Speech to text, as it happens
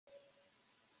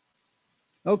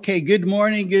Okay, good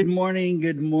morning, good morning,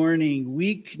 good morning.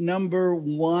 Week number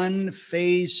 1,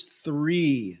 phase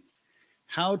 3.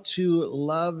 How to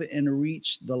love and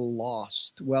reach the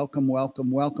lost. Welcome, welcome,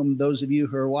 welcome. Those of you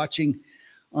who are watching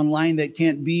online that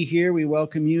can't be here, we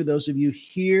welcome you. Those of you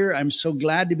here, I'm so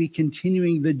glad to be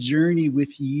continuing the journey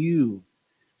with you.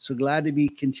 So glad to be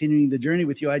continuing the journey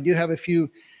with you. I do have a few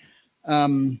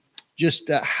just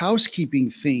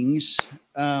housekeeping things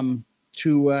to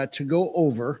go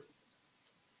over.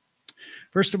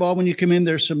 First of all, when you come in,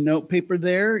 there's some note paper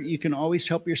there. You can always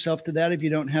help yourself to that if you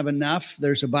don't have enough.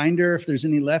 There's a binder if there's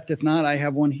any left. If not, I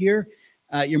have one here.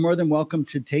 You're more than welcome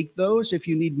to take those if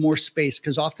you need more space,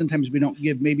 because oftentimes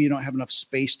maybe you don't have enough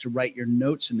space to write your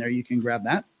notes in there. You can grab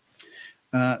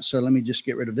that. So let me just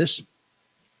get rid of this.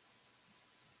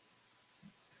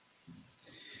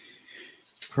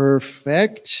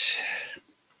 Perfect.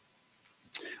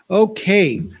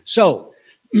 Okay, so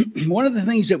one of the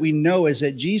things that we know is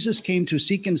that Jesus came to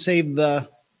seek and save the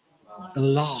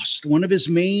lost. One of his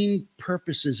main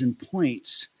purposes and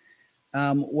points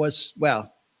was,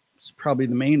 well, it's probably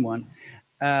the main one,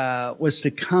 was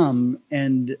to come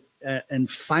and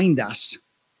find us,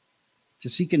 to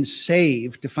seek and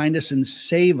save, to find us and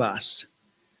save us,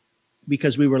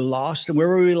 because we were lost. And where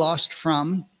were we lost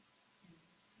from?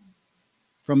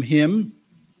 From him.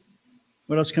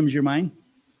 What else comes to your mind?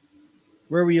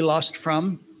 Where were you lost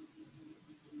from?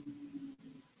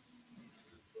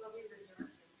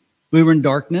 We were in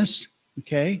darkness.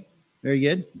 Okay, very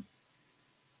good.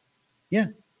 Yeah.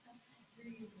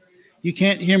 You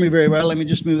can't hear me very well. Let me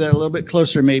just move that a little bit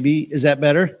closer, maybe. Is that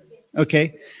better?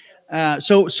 Okay.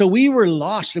 So we were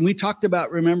lost, and we talked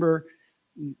about, remember,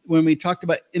 when we talked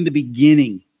about in the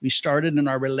beginning, we started in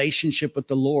our relationship with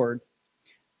the Lord,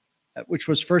 which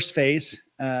was first phase,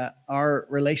 our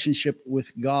relationship with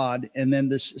God. And then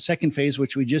this second phase,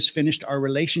 which we just finished, our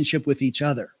relationship with each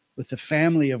other, with the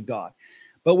family of God.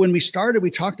 But when we started, we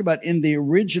talked about in the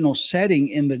original setting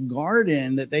in the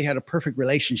garden that they had a perfect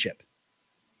relationship,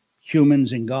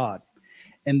 humans and God.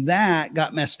 And that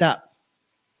got messed up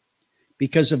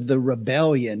because of the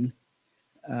rebellion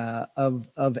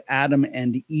of Adam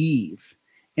and Eve.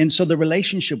 And so the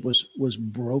relationship was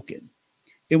broken.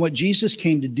 And what Jesus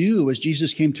came to do was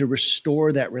Jesus came to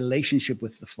restore that relationship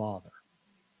with the Father.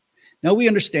 Now we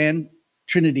understand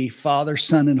Trinity, Father,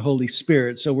 Son, and Holy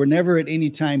Spirit. So we're never at any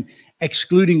time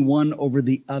excluding one over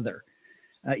the other,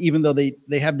 even though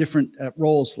they have different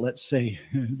roles, let's say,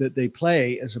 that they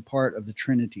play as a part of the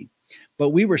Trinity. But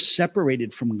we were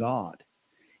separated from God,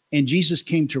 and Jesus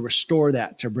came to restore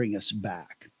that, to bring us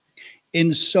back.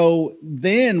 And so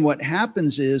then what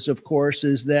happens is, of course,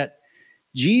 is that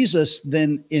Jesus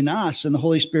then in us and the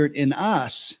Holy Spirit in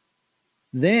us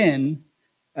then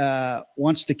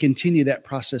wants to continue that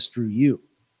process through you,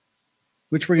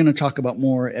 which we're going to talk about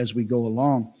more as we go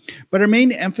along. But our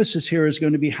main emphasis here is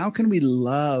going to be, how can we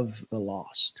love the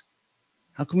lost?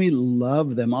 How can we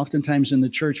love them? Oftentimes in the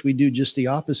church, we do just the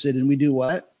opposite, and we do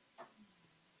what?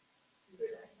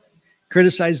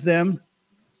 Criticize them,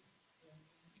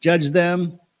 judge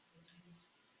them,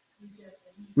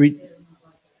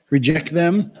 reject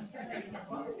them.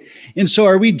 And so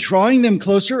are we drawing them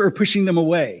closer or pushing them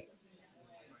away?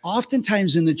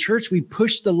 Oftentimes in the church, we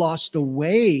push the lost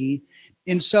away.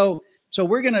 And so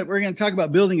we're gonna talk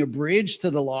about building a bridge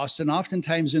to the lost. And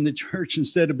oftentimes in the church,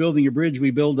 instead of building a bridge, we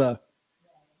build a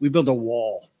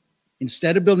wall.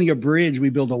 Instead of building a bridge, we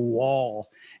build a wall.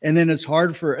 And then it's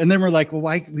hard and then we're like, well,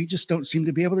 why? We just don't seem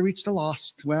to be able to reach the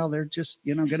lost. Well, they're just,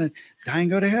 going to die and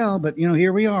go to hell. But,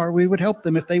 here we are. We would help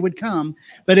them if they would come.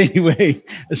 But anyway,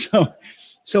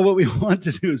 so what we want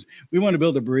to do is we want to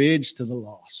build a bridge to the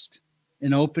lost,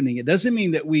 an opening. It doesn't mean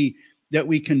that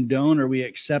we condone or we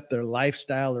accept their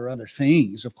lifestyle or other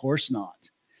things. Of course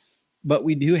not. But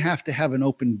we do have to have an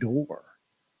open door.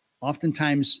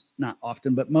 Oftentimes, not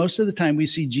often, but most of the time we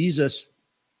see Jesus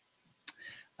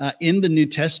in the New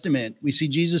Testament. We see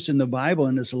Jesus in the Bible,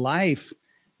 in his life,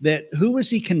 that who was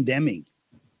he condemning?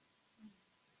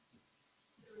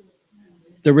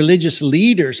 The religious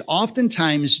leaders.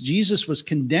 Oftentimes, Jesus was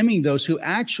condemning those who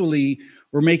actually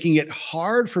were making it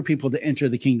hard for people to enter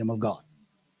the kingdom of God.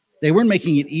 They weren't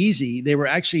making it easy. They were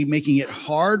actually making it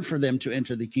hard for them to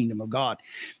enter the kingdom of God.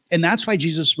 And that's why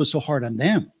Jesus was so hard on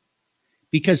them.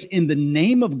 Because in the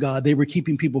name of God, they were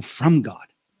keeping people from God.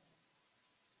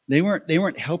 They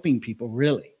weren't helping people,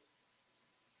 really.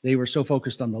 They were so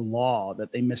focused on the law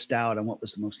that they missed out on what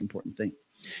was the most important thing.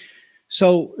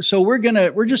 So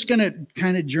we're just gonna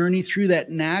kind of journey through that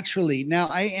naturally. Now,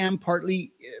 I am part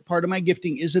of my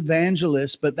gifting is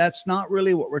evangelist, but that's not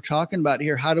really what we're talking about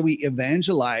here. How do we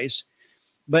evangelize?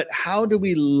 but how do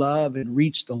we love and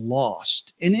reach the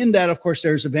lost? And in that, of course,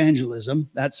 there's evangelism.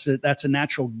 That's a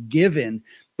natural given,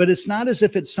 but it's not as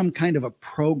if it's some kind of a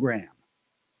program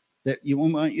that you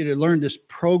want you to learn this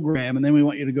program, and then we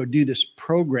want you to go do this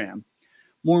program.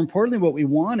 More importantly, what we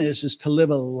want is to live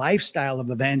a lifestyle of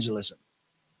evangelism.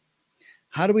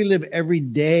 How do we live every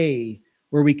day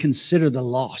where we consider the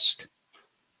lost,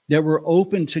 that we're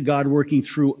open to God working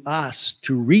through us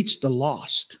to reach the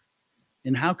lost?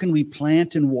 And how can we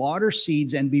plant and water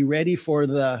seeds and be ready for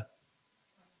the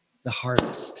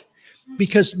harvest?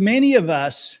 Because many of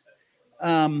us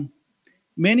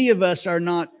are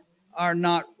not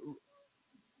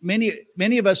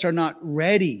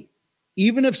ready.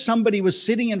 Even if somebody was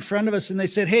sitting in front of us and they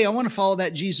said, "Hey, I want to follow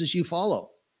that Jesus you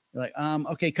follow." You're like,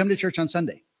 okay, come to church on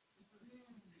Sunday.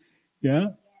 Yeah.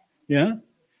 Yeah.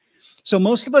 So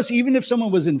most of us, even if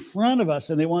someone was in front of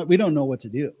us and we don't know what to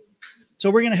do. So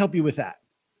we're going to help you with that.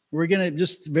 We're going to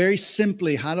just very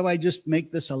simply, how do I just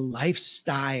make this a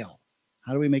lifestyle?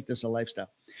 How do we make this a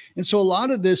lifestyle? And so a lot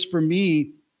of this for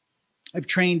me, I've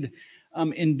trained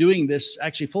in doing this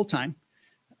actually full time.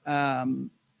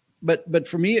 But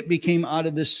for me, it became out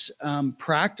of this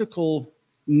practical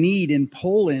need in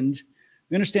Poland.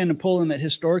 We understand in Poland that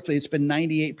historically it's been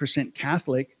 98%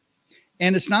 Catholic.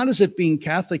 And it's not as if being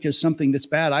Catholic is something that's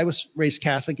bad. I was raised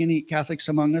Catholic. Any Catholics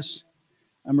among us?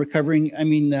 I'm recovering. I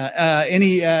mean,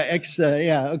 okay.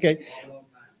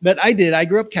 But I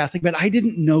grew up Catholic, but I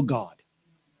didn't know God.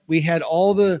 We had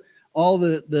all the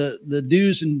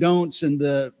do's and don'ts and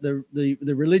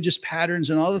the religious patterns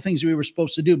and all the things we were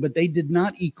supposed to do, but they did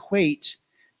not equate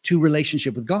to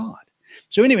relationship with God.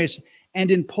 So anyways, and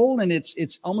in Poland,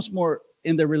 it's almost more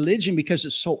in their religion because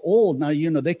it's so old. Now,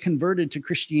 they converted to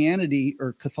Christianity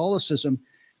or Catholicism.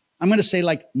 I'm going to say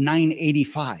like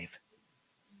 985.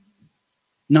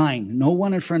 9, no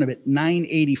one in front of it,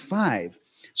 985.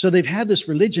 So they've had this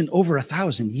religion over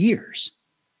 1,000 years.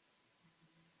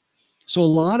 So a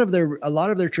lot of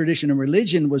their tradition and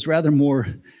religion was rather more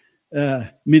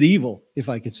medieval, if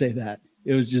I could say that.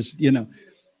 It was just, you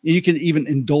can even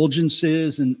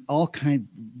indulgences and all kind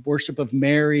of worship of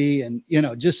Mary and,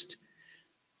 just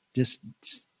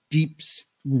deep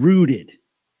rooted.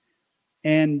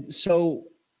 And so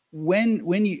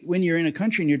when you're in a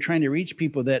country and you're trying to reach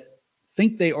people that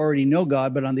think they already know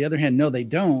God, but on the other hand, no, they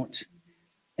don't.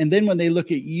 And then when they look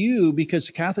at you, because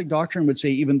Catholic doctrine would say,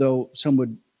 even though some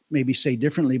would maybe say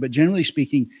differently, but generally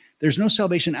speaking, there's no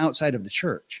salvation outside of the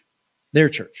church, their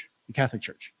church, the Catholic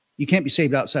Church. You can't be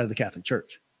saved outside of the Catholic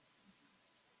Church.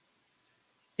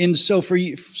 And so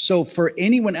for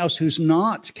anyone else who's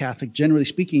not Catholic, generally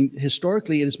speaking,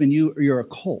 historically, it has been you're a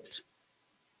cult.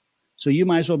 So you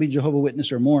might as well be Jehovah's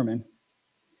Witness or Mormon.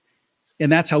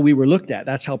 And that's how we were looked at.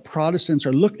 That's how Protestants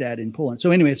are looked at in Poland.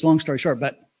 So anyway, it's long story short,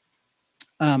 but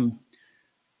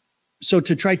so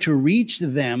to try to reach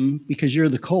them, because you're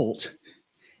the cult,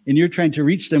 and you're trying to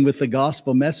reach them with the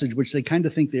gospel message, which they kind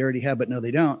of think they already have, but no, they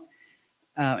don't.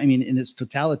 In its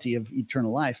totality of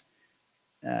eternal life,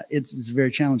 it's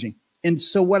very challenging. And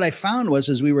so what I found was,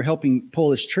 as we were helping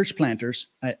Polish church planters,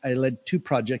 I led 2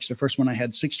 projects. The first one I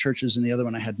had 6 churches, and the other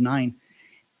one I had 9.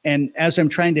 And as I'm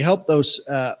trying to help those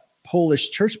Polish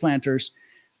church planters,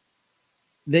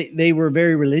 they were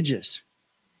very religious,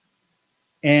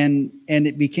 and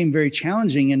it became very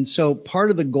challenging. And so part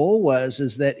of the goal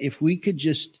is that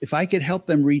if I could help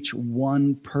them reach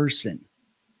one person,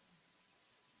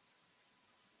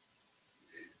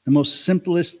 the most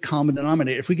simplest common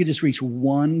denominator, if we could just reach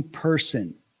one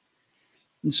person.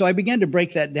 And so I began to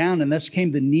break that down, and thus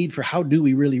came the need for, how do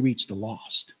we really reach the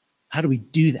lost? How do we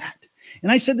do that?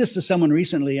 And I said this to someone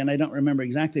recently, and I don't remember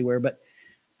exactly where, but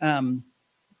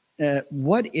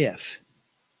what if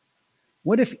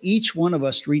each one of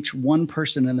us reached one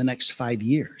person in the next 5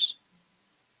 years?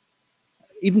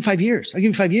 Even 5 years. I'll give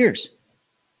you 5 years.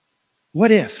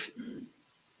 What if?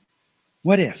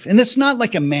 What if? And it's not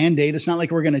like a mandate. It's not like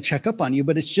we're going to check up on you,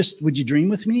 but it's just, would you dream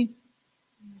with me?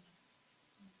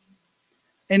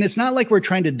 And it's not like we're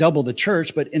trying to double the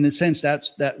church, but in a sense,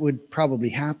 that would probably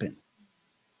happen.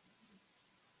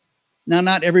 Now,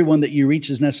 not everyone that you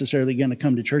reach is necessarily going to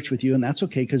come to church with you, and that's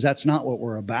okay, because that's not what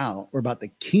we're about. We're about the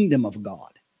kingdom of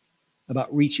God,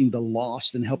 about reaching the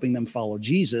lost and helping them follow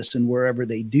Jesus. And wherever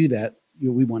they do that,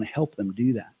 we want to help them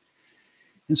do that.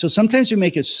 And so sometimes we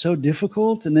make it so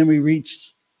difficult, and then we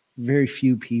reach very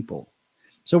few people.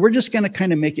 So we're just going to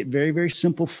kind of make it very, very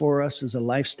simple for us as a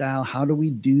lifestyle. How do we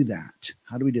do that?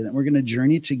 How do we do that? We're going to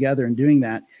journey together in doing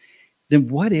that. Then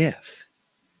what if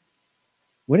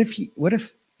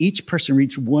each person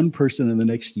reached one person in the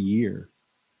next year?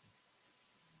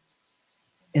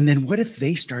 And then what if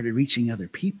they started reaching other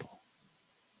people?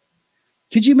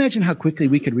 Could you imagine how quickly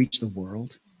we could reach the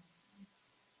world?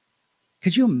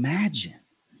 Could you imagine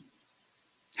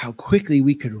how quickly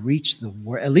we could reach the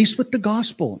world, at least with the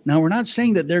gospel? Now, we're not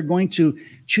saying that they're going to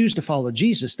choose to follow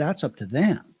Jesus. That's up to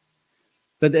them.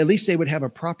 But at least they would have a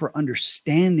proper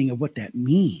understanding of what that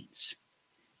means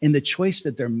in the choice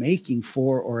that they're making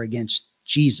for or against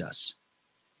Jesus,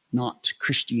 not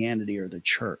Christianity or the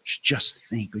church. Just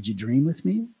think, would you dream with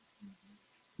me?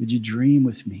 Would you dream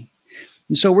with me?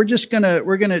 And so we're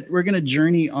gonna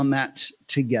journey on that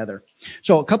together.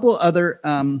 So a couple other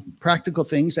practical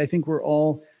things. I think we're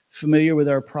all familiar with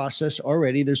our process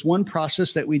already. There's one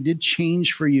process that we did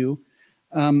change for you,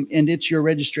 and it's your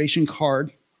registration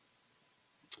card.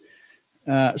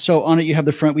 So on it, you have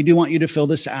the front. We do want you to fill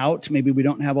this out. Maybe we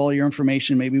don't have all your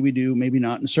information. Maybe we do, maybe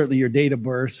not. And certainly your date of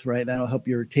birth, right? That'll help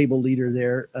your table leader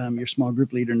there, your small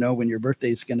group leader, know when your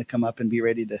birthday is going to come up and be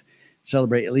ready to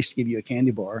celebrate, at least give you a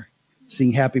candy bar,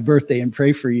 sing happy birthday and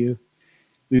pray for you.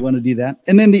 We want to do that.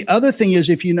 And then the other thing is,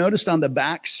 if you noticed on the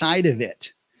back side of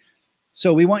it,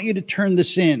 so we want you to turn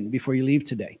this in before you leave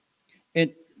today.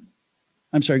 And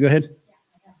I'm sorry, go ahead.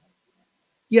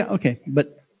 Yeah, okay.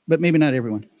 But maybe not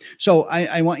everyone. So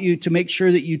I want you to make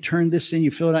sure that you turn this in,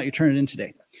 you fill it out, you turn it in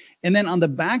today. And then on the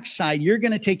back side, you're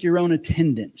going to take your own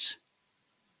attendance.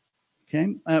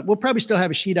 Okay. We'll probably still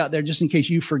have a sheet out there just in case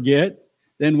you forget,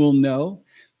 then we'll know.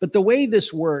 But the way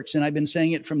this works, and I've been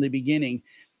saying it from the beginning,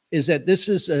 is that this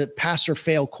is a pass or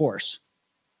fail course.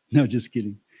 No, just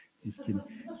kidding. Just kidding.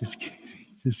 Just kidding.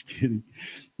 Just kidding.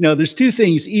 No, there's two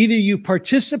things. Either you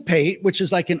participate, which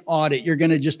is like an audit. You're going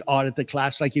to just audit the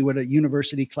class like you would a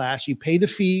university class. You pay the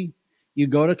fee, you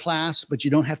go to class, but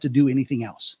you don't have to do anything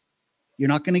else. You're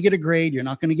not going to get a grade. You're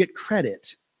not going to get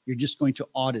credit. You're just going to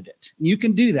audit it. And you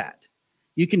can do that.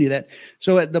 You can do that.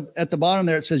 So at the bottom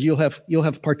there, it says you'll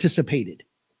have participated.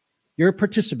 You're a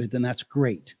participant, and that's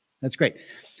great. That's great.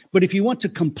 But if you want to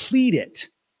complete it,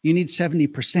 you need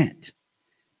 70%.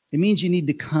 It means you need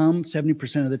to come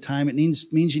 70% of the time. It means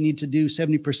you need to do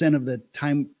 70% of the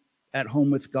time at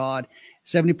home with God,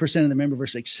 70% of the member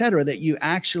verse, etc. That you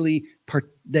actually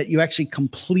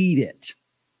complete it,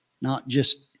 not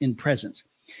just in presence.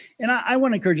 And I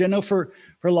want to encourage you. I know for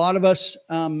a lot of us,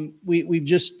 we've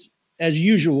just, as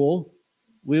usual,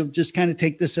 we'll just kind of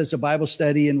take this as a Bible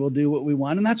study and we'll do what we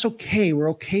want, and that's okay.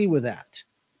 We're okay with that,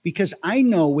 because I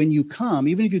know when you come,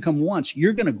 even if you come once,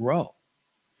 you're going to grow.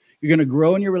 You're going to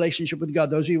grow in your relationship with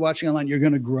God. Those of you watching online, you're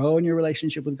going to grow in your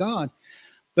relationship with God.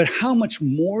 But how much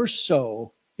more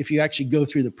so if you actually go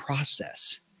through the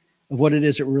process of what it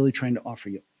is that we're really trying to offer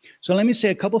you. So let me say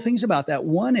a couple things about that.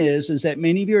 One is that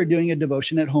many of you are doing a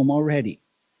devotion at home already.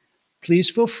 Please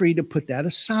feel free to put that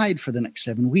aside for the next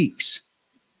 7 weeks.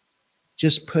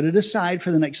 Just put it aside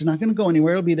for the next, it's not going to go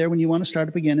anywhere. It'll be there when you want to start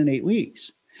up again in 8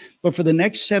 weeks. But for the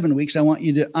next 7 weeks,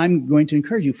 I'm going to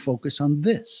encourage you, focus on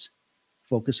this.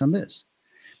 Focus on this.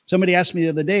 Somebody asked me the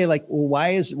other day, like,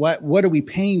 well, what are we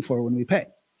paying for when we pay?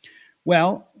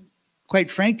 Well, quite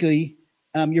frankly,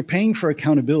 you're paying for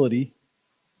accountability,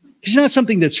 because you're not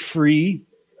something that's free.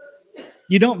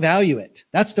 You don't value it.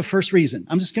 That's the first reason.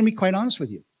 I'm just going to be quite honest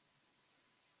with you.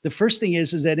 The first thing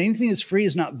is that anything that's free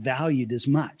is not valued as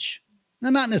much. Now,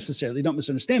 not necessarily, don't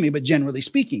misunderstand me, but generally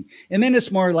speaking. And then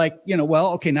it's more like,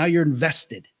 well, okay, now you're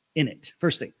invested in it.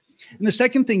 First thing. And the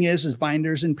second thing is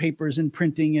binders and papers and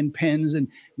printing and pens and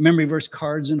memory verse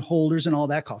cards and holders, and all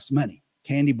that costs money.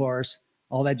 Candy bars,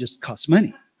 all that just costs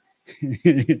money.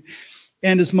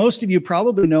 And as most of you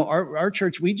probably know, our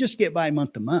church, we just get by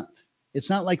month to month. It's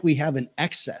not like we have an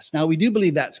excess. Now, we do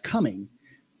believe that's coming.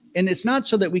 And it's not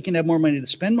so that we can have more money to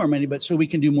spend more money, but so we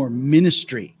can do more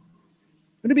ministry.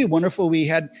 Wouldn't it be wonderful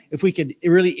if we could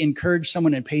really encourage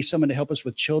someone and pay someone to help us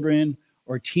with children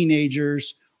or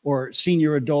teenagers or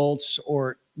senior adults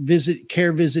or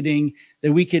care visiting,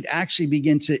 that we could actually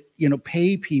begin to,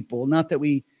 pay people. Not that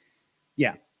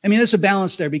there's a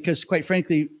balance there, because quite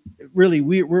frankly, really,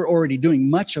 we're already doing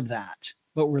much of that,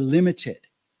 but we're limited.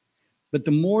 But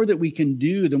the more that we can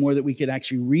do, the more that we could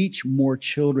actually reach more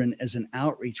children as an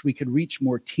outreach. We could reach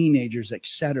more teenagers,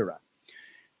 etc.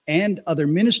 And other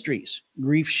ministries,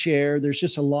 Grief Share. There's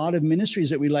just a lot of ministries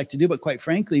that we like to do, but quite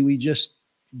frankly, we just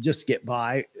get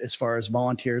by as far as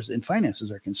volunteers and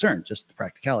finances are concerned, just the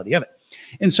practicality of it.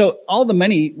 And so all the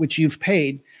money which you've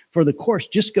paid for the course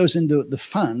just goes into the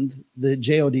fund, the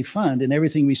JOD fund, and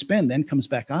everything we spend then comes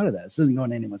back out of that. It doesn't go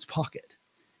in anyone's pocket.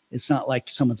 It's not like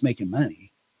someone's making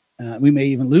money. We may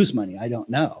even lose money. I don't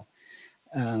know.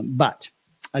 But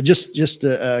just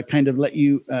to kind of let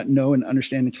you know and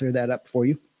understand and clear that up for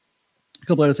you. A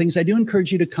couple other things. I do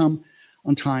encourage you to come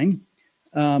on time.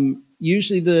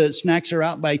 Usually the snacks are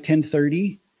out by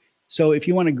 10:30. So if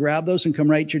you want to grab those and come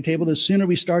right to your table, the sooner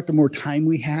we start, the more time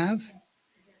we have.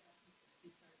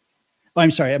 Oh,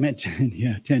 I'm sorry, I meant 10.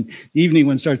 Yeah, 10. The evening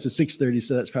one starts at 6:30,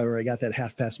 so that's probably where I got that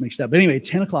half past mixed up. But anyway,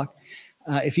 10 o'clock,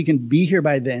 if you can be here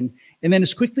by then. And then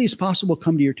as quickly as possible,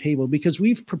 come to your table, because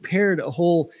we've prepared a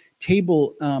whole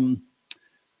table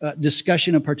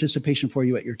discussion and participation for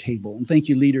you at your table. And thank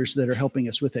you, leaders, that are helping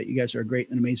us with that. You guys are a great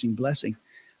and amazing blessing.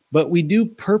 But we do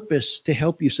purpose to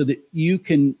help you so that you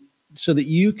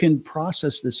can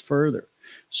process this further.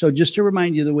 So just to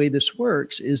remind you, the way this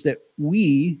works is that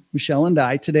we, Michelle and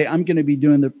I, today, I'm going to be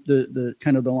doing the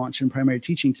kind of the launch and primary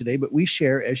teaching today, but we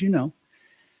share, as you know.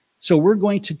 So we're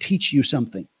going to teach you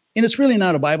something. And it's really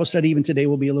not a Bible study. Even today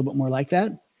will be a little bit more like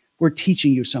that. We're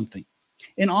teaching you something.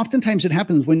 And oftentimes it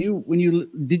happens when you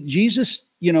did Jesus,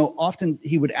 often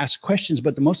he would ask questions,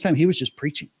 but the most time he was just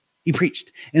preaching. He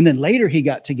preached. And then later he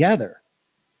got together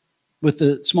with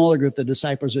the smaller group, the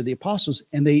disciples or the apostles,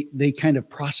 and they kind of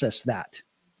processed that.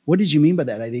 What did you mean by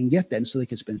that? I didn't get that. And so they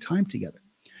could spend time together.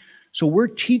 So we're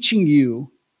teaching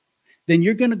you, then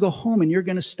you're going to go home and you're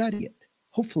going to study it.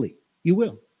 Hopefully you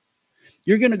will.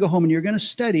 You're going to go home and you're going to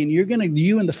study, and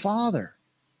you and the Father,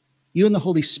 you and the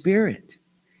Holy Spirit,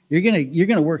 you're going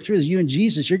to work through this. You and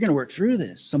Jesus, you're going to work through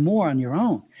this some more on your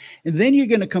own. And then you're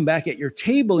going to come back at your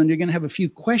table and you're going to have a few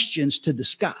questions to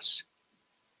discuss.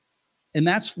 And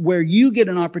that's where you get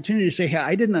an opportunity to say, hey,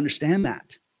 I didn't understand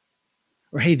that.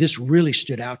 Or, hey, this really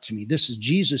stood out to me. This is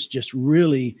Jesus just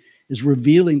really is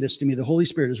revealing this to me. The Holy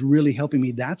Spirit is really helping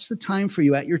me. That's the time for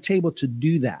you at your table to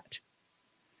do that.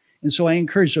 And so I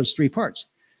encourage those three parts.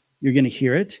 You're going to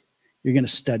hear it. You're going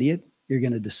to study it. You're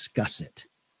going to discuss it.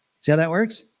 See how that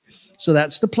works? So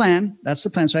that's the plan. That's the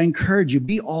plan. So I encourage you,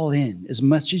 be all in as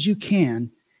much as you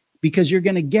can, because you're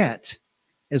going to get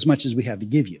as much as we have to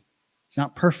give you. It's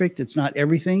not perfect. It's not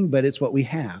everything, but it's what we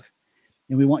have.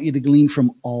 And we want you to glean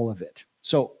from all of it.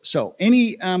 So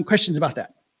any questions about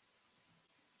that?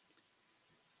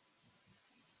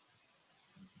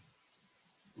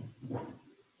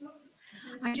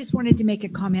 I just wanted to make a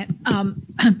comment,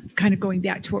 kind of going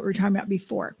back to what we were talking about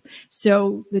before.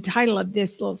 So the title of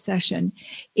this little session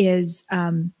is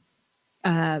how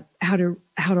to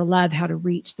love, how to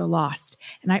reach the lost.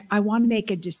 And I want to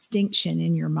make a distinction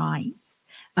in your minds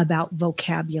about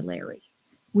vocabulary.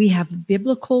 We have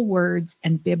biblical words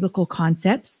and biblical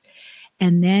concepts.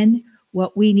 And then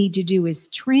what we need to do is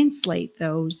translate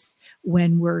those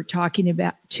when we're talking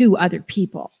about to other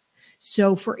people.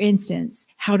 So, for instance,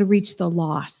 how to reach the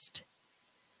lost.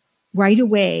 Right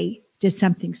away, does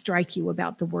something strike you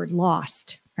about the word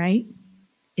lost, right?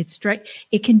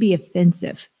 It can be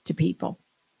offensive to people.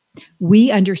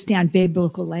 We understand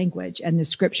biblical language and the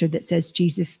scripture that says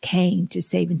Jesus came to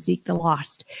save and seek the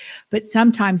lost. But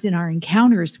sometimes in our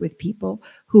encounters with people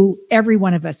who every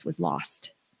one of us was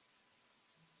lost,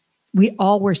 we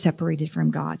all were separated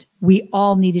from God. We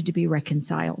all needed to be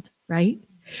reconciled, right?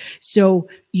 So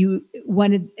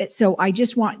I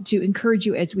just want to encourage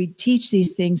you as we teach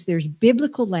these things, there's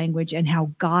biblical language and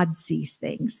how God sees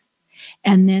things.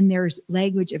 And then there's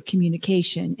language of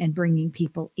communication and bringing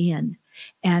people in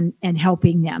and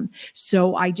helping them.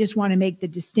 So I just want to make the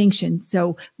distinction.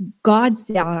 So God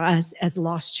saw us as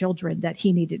lost children that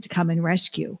he needed to come and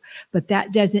rescue. But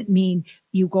that doesn't mean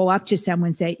you go up to someone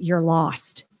and say, you're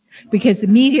lost. Because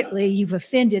immediately you've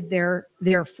offended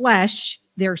their flesh,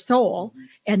 their soul,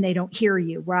 and they don't hear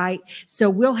you, right? So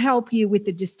we'll help you with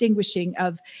the distinguishing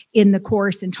of in the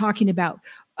course and talking about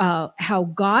how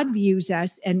God views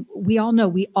us. And we all know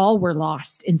we all were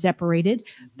lost and separated,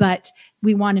 but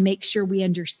we want to make sure we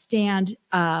understand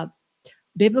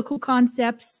biblical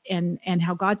concepts and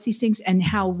how God sees things, and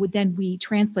how then we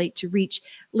translate to reach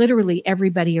literally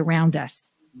everybody around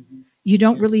us. Mm-hmm. You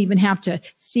don't really even have to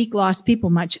seek lost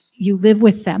people much. You live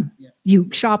with them. Yeah. You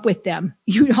shop with them.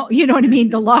 You know what I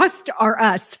mean? The lost are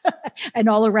us and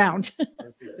all around.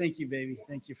 Perfect. Thank you, baby.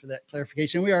 Thank you for that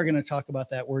clarification. We are going to talk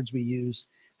about that, words we use,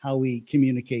 how we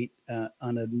communicate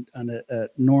on a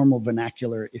normal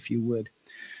vernacular, if you would.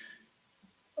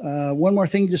 One more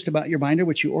thing just about your binder,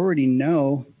 which you already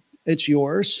know. It's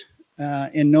yours,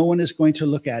 and no one is going to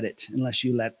look at it unless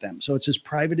you let them. So it's as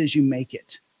private as you make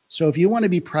it. So if you want to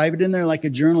be private in there like a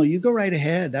journal, you go right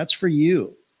ahead. That's for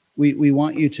you. We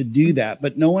want you to do that,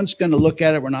 but no one's going to look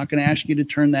at it. We're not going to ask you to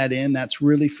turn that in. That's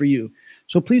really for you.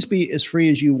 So please be as free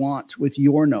as you want with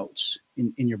your notes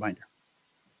in your binder.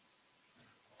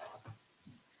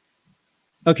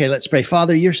 Okay, let's pray.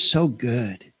 Father, you're so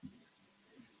good.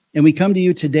 And we come to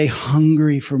you today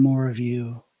hungry for more of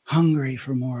you, hungry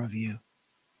for more of you,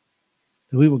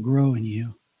 that we will grow in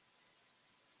you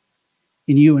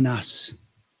and us.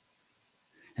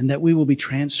 and that we will be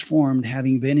transformed,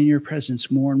 having been in your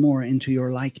presence more and more into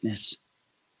your likeness.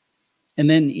 And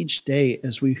then each day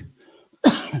as we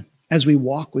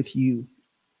walk with you,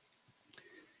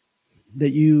 that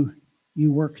you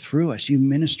work through us, you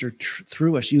minister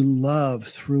through us, you love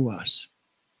through us,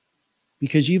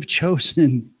 because you've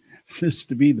chosen this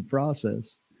to be the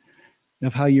process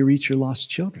of how you reach your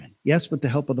lost children. Yes, with the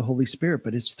help of the Holy Spirit,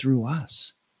 but it's through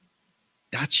us.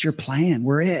 That's your plan.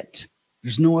 We're it.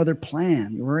 There's no other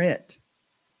plan. We're it.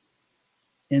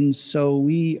 And so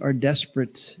we are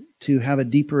desperate to have a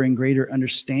deeper and greater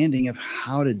understanding of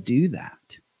how to do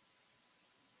that.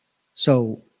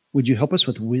 So would you help us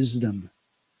with wisdom?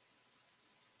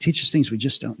 Teach us things we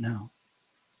just don't know.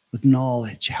 With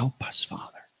knowledge, help us,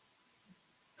 Father.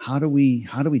 How do we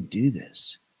do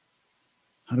this?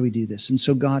 How do we do this? And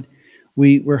so, God,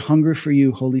 we're hungry for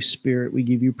you, Holy Spirit. We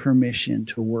give you permission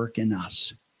to work in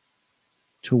us.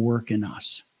 To work in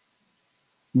us.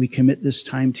 We commit this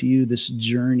time to you, this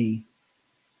journey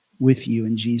with you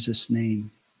in Jesus' name.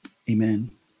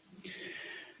 Amen.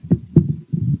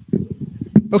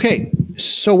 Okay,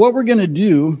 so what we're going to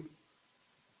do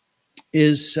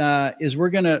is we're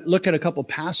going to look at a couple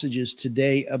passages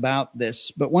today about this.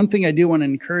 But one thing I do want to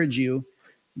encourage you,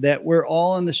 that we're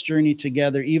all on this journey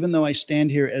together, even though I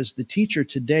stand here as the teacher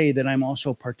today, that I'm also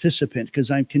a participant, because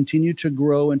I continue to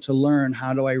grow and to learn,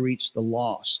 how do I reach the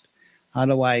lost? How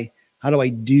do I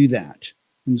do that?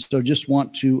 And so just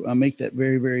want to make that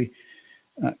very, very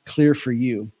clear for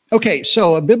you. Okay,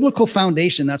 so a biblical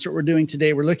foundation, that's what we're doing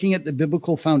today. We're looking at the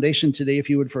biblical foundation today, if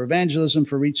you would, for evangelism,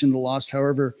 for reaching the lost,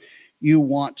 however you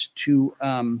want to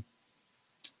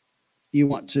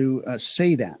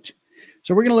say that.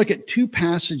 So we're going to look at two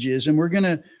passages, and we're going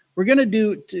to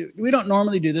do, we don't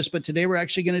normally do this, but today we're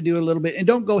actually going to do a little bit, and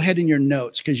don't go ahead in your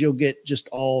notes because you'll get just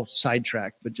all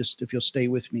sidetracked, but just if you'll stay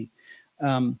with me.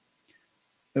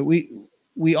 But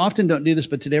we often don't do this,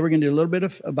 but today we're going to do a little bit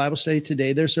of a Bible study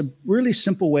today. There's a really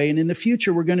simple way, and in the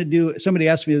future we're going to do, somebody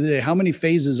asked me the other day, how many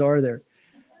phases are there?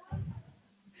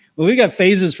 Well, we got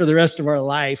phases for the rest of our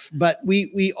life, but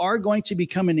we are going to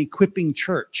become an equipping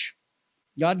church.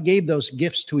 God gave those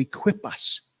gifts to equip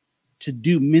us to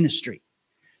do ministry.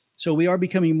 So we are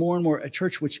becoming more and more a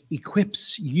church which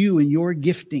equips you and your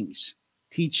giftings,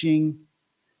 teaching,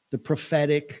 the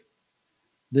prophetic,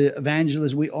 the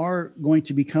evangelism. We are going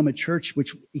to become a church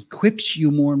which equips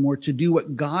you more and more to do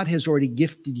what God has already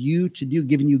gifted you to do,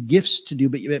 given you gifts to do,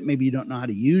 but maybe you don't know how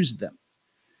to use them.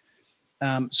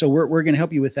 So we're going to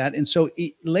help you with that. And so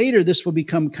later, this will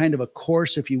become kind of a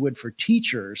course, if you would, for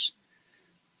teachers.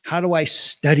 How do I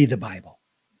study the Bible?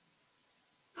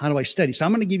 How do I study? So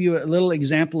I'm going to give you a little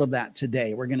example of that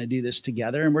today. We're going to do this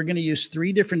together, and we're going to use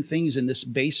three different things in this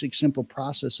basic, simple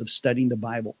process of studying the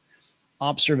Bible: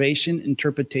 observation,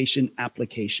 interpretation,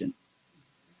 application.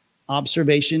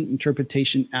 Observation,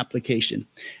 interpretation, application.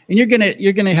 And you're going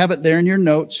to have it there in your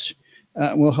notes.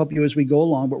 We'll help you as we go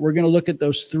along, but we're going to look at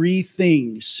those three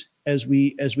things as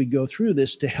we go through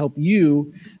this to help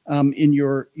you in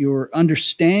your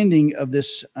understanding of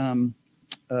this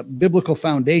biblical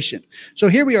foundation. So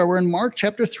here we are. We're in Mark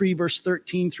chapter 3, verse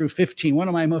 13 through 15, one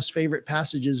of my most favorite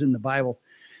passages in the Bible.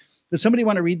 Does somebody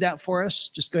want to read that for us?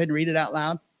 Just go ahead and read it out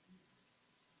loud.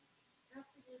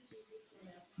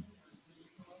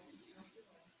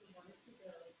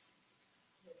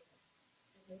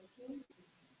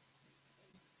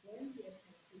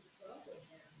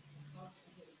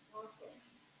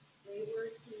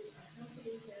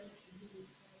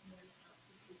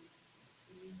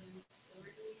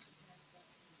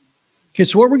 Okay,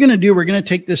 so what we're going to do, we're going to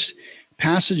take this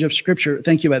passage of Scripture.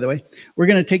 Thank you, by the way. We're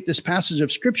going to take this passage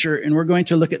of Scripture, and we're going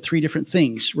to look at three different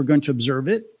things. We're going to observe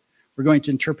it, we're going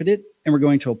to interpret it, and we're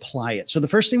going to apply it. So the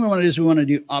first thing we want to do is we want to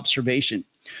do observation.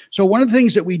 So one of the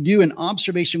things that we do in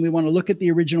observation, we want to look at the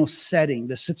original setting,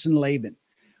 the Sitz and Laban.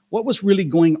 What was really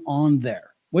going on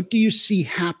there? What do you see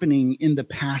happening in the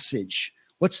passage?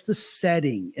 What's the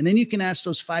setting? And then you can ask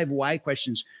those 5 why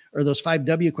questions, or those 5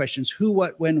 W questions: who,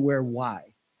 what, when, where, why.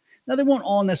 Now, they won't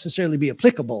all necessarily be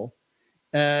applicable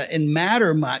and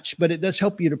matter much, but it does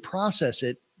help you to process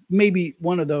it. Maybe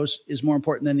one of those is more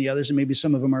important than the others, and maybe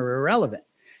some of them are irrelevant.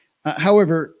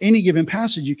 However, any given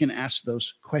passage, you can ask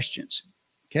those questions.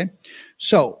 Okay,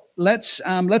 so let's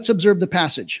observe the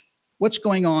passage. What's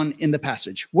going on in the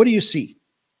passage? What do you see?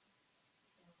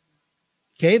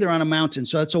 Okay, they're on a mountain.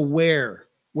 So that's a where.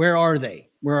 Where are they?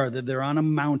 Where are they? They're on a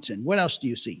mountain. What else do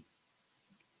you see?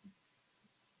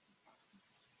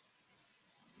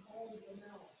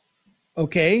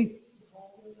 Okay.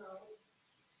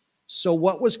 So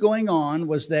what was going on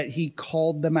was that he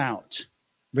called them out.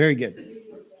 Very good.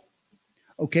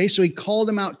 Okay, so he called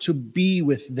them out to be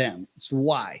with them. It's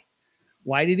why.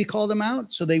 Why did he call them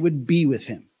out? So they would be with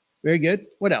him. Very good.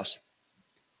 What else?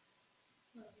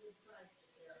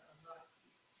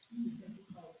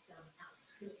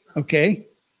 Okay,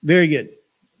 very good.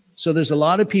 So there's a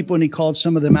lot of people, and he called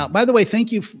some of them out. By the way,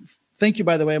 thank you. Thank you,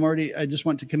 by the way. I just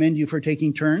want to commend you for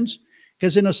taking turns,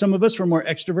 because some of us were more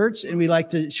extroverts and we like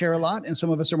to share a lot, and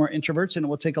some of us are more introverts, and it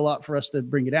will take a lot for us to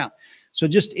bring it out. So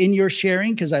just in your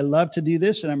sharing, because I love to do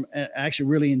this, and I actually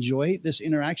really enjoy this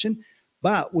interaction,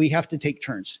 but we have to take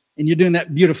turns, and you're doing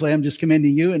that beautifully. I'm just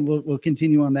commending you, and we'll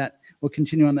continue on that. We'll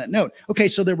continue on that note. Okay,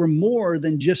 so there were more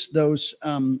than just those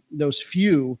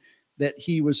few that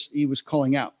he was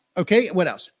calling out. Okay, what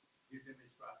else?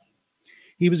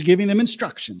 He was giving them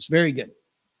instructions. Very good.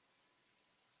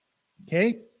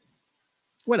 Okay,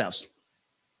 what else?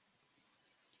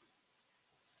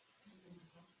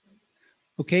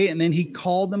 Okay, and then he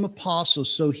called them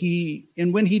apostles. So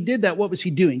and when he did that, what was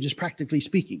he doing? Just practically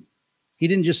speaking. He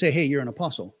didn't just say, hey, you're an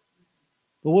apostle.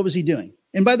 But what was he doing?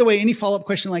 And by the way, any follow-up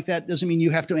question like that doesn't mean you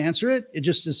have to answer it. It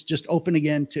just is just open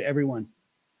again to everyone.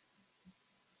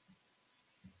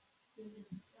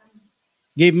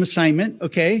 Gave him assignment.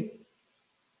 Okay.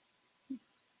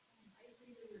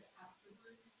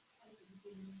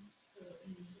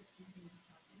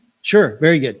 Sure.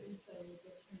 Very good.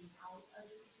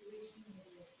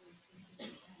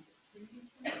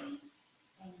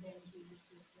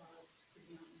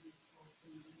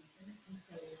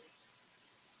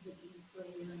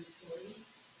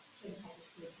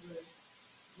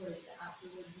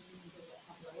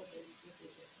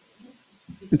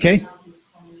 Okay.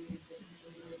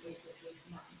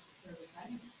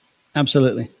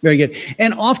 Absolutely. Very good.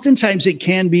 And oftentimes it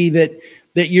can be that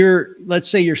let's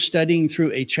say you're studying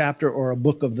through a chapter or a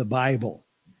book of the Bible.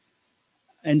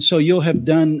 And so you'll have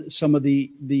done some of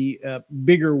the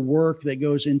bigger work that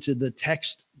goes into the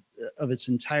text of its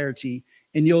entirety,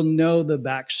 and you'll know the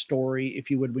backstory, if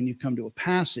you would, when you come to a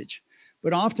passage.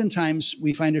 But oftentimes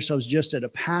we find ourselves just at a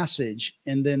passage,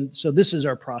 and then, so this is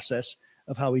our process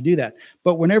of how we do that.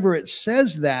 But whenever it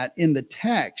says that in the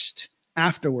text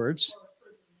afterwards,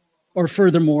 or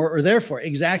furthermore, or therefore,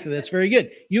 exactly, that's very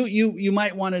good. You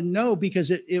might want to know,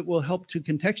 because it will help to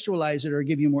contextualize it or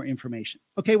give you more information.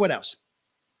 Okay, what else?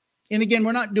 And again,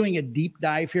 we're not doing a deep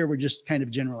dive here. We're just kind of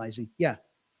generalizing. Yeah.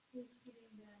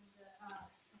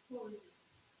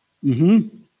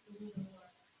 Mm-hmm.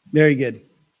 Very good.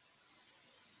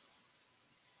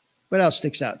 What else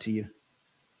sticks out to you?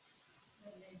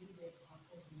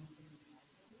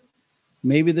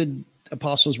 Maybe the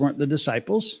apostles weren't the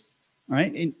disciples, all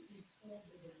right? And,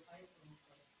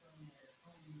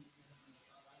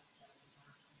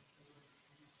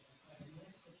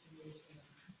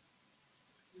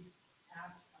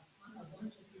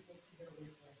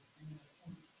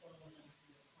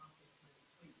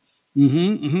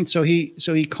 So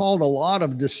he called a lot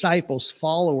of disciples,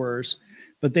 followers,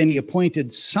 but then he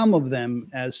appointed some of them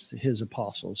as his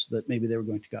apostles, that maybe they were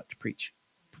going to go out to preach.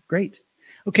 Great.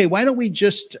 Okay, why don't we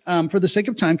just, for the sake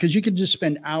of time, because you could just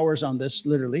spend hours on this,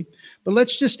 literally, but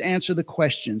let's just answer the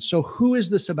question. So who is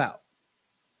this about?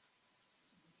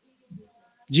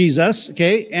 Jesus,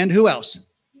 okay, and who else?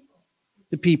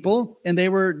 The people, and they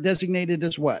were designated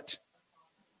as what?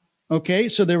 Okay,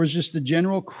 so there was just the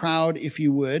general crowd, if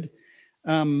you would.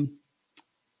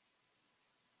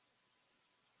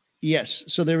 Yes,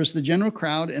 so there was the general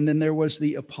crowd, and then there was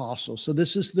the apostles. So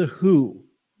this is the who.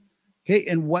 Okay,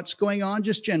 and what's going on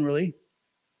just generally?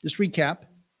 Just recap.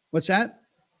 What's that?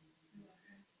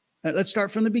 Let's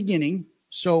start from the beginning.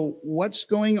 So what's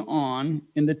going on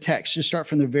in the text? Just start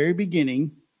from the very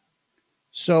beginning.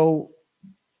 So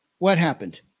what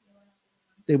happened?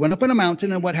 They went up on a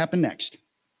mountain, and what happened next?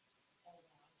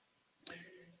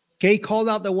 Okay, he called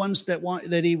out the ones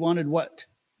that he wanted what?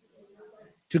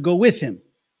 To go with him.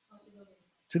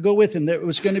 To go with him. There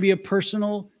was going to be a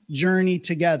personal journey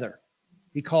together.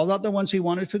 He called out the ones he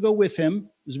wanted to go with him.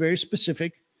 It was very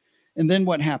specific. And then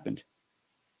what happened?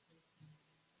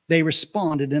 They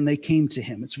responded and they came to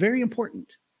him. It's very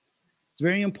important. It's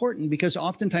very important, because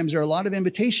oftentimes there are a lot of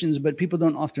invitations, but people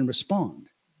don't often respond.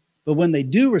 But when they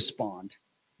do respond,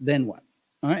 then what?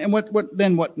 All right. And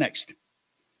what next?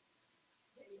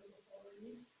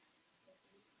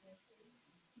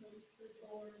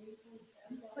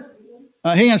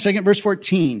 Hang on a second. Verse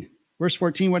 14. Verse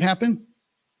 14, what happened?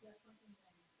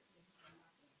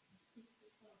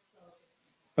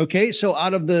 Okay, so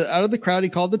out of the crowd, he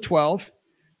called the 12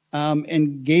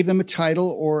 and gave them a title,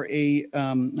 or a,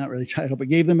 not really title, but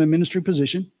gave them a ministry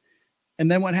position. And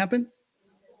then what happened?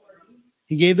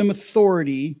 He gave them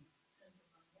authority.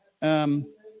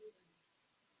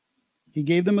 He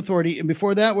gave them authority. And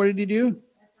before that, what did he do?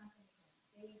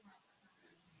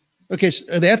 Okay,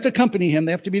 so they have to accompany him.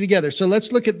 They have to be together. So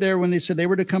let's look at there when they said they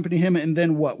were to accompany him, and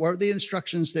then what? What were the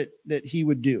instructions that he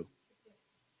would do?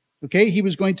 Okay, he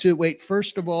was going to wait.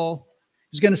 First of all,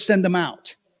 he's going to send them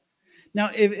out. Now,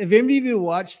 if any of you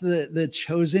watch the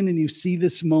Chosen and you see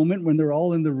this moment when they're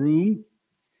all in the room,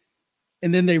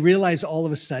 and then they realize all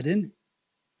of a sudden,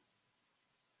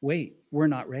 wait, we're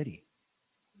not ready.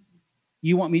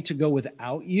 You want me to go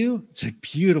without you? It's a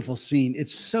beautiful scene.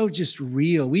 It's so just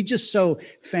real. We just so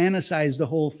fantasize the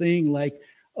whole thing like,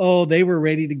 oh, they were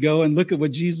ready to go and look at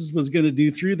what Jesus was going to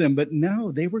do through them. But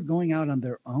no, they were going out on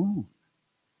their own.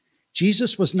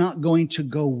 Jesus was not going to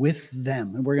go with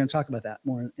them. And we're going to talk about that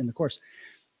more in the course.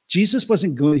 Jesus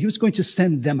wasn't going, he was going to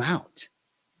send them out.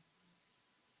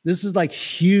 This is like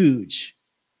huge.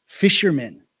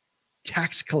 Fishermen,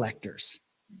 tax collectors.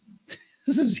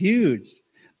 This is huge.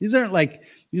 These weren't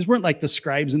like the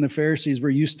scribes and the Pharisees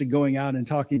were used to going out and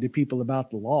talking to people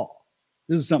about the law.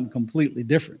 This is something completely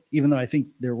different, even though I think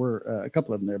there were a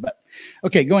couple of them there. But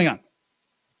okay, going on.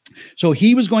 So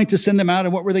he was going to send them out,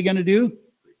 and what were they going to do?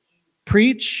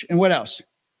 Preach, and what else?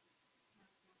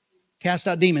 Cast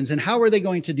out demons. And how are they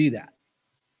going to do that?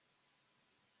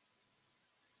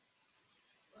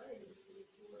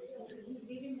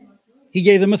 He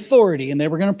gave them authority, and they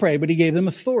were going to pray, but he gave them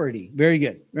authority. Very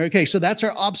good. Okay, so that's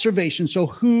our observation. So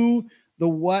who, the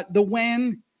what, the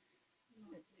when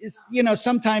is,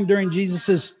 sometime during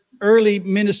Jesus's early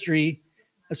ministry,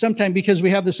 sometime because we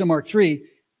have this in Mark 3,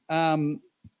 the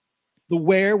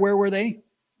where were they?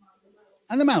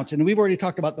 On the mountain. And we've already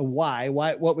talked about the why,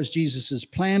 what was Jesus's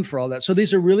plan for all that. So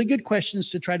these are really good questions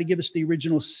to try to give us the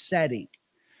original setting.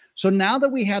 So now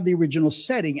that we have the original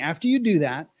setting, after you do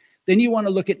that, then you want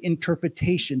to look at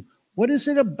interpretation. What is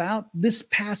it about this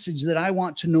passage that I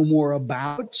want to know more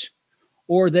about,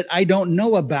 or that I don't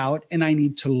know about and I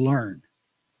need to learn?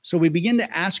 So we begin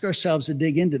to ask ourselves to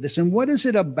dig into this. And what is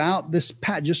it about this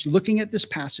just looking at this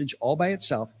passage all by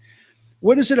itself?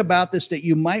 What is it about this that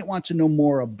you might want to know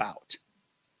more about?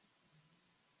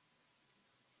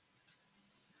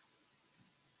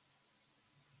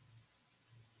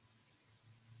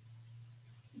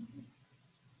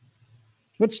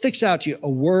 What sticks out to you? A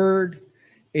word,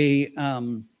 a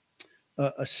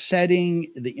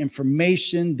setting, the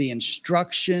information, the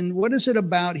instruction. What is it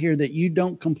about here that you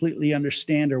don't completely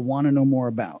understand or want to know more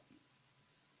about?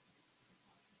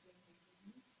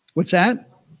 What's that?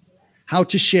 How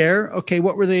to share. Okay,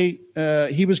 what were they?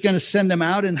 He was going to send them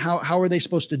out, and how are they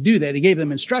supposed to do that? He gave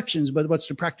them instructions, but what's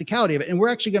the practicality of it? And we're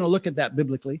actually going to look at that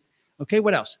biblically. Okay,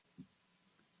 what else?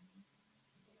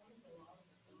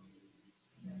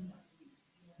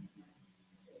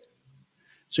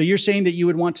 So you're saying that you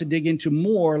would want to dig into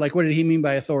more, like what did he mean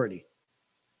by authority?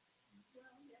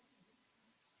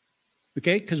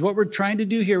 Okay, because what we're trying to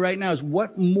do here right now is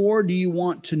what more do you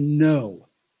want to know?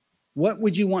 What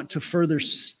would you want to further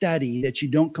study that you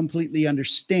don't completely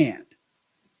understand?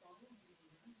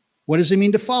 What does it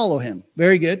mean to follow him?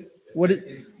 Very good. What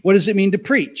does it mean to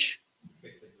preach?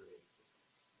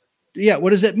 Yeah,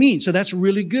 what does that mean? So that's a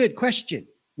really good question.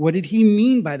 What did he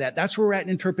mean by that? That's where we're at in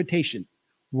interpretation.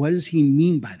 What does he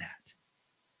mean by that?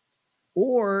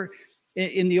 Or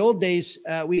in the old days,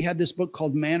 we had this book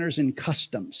called Manners and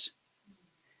Customs.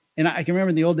 And I can remember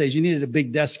in the old days, you needed a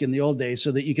big desk in the old days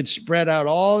so that you could spread out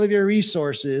all of your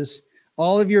resources,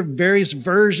 all of your various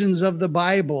versions of the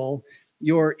Bible,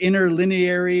 your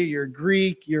interlineary, your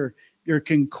Greek, your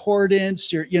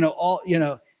concordance,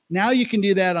 now you can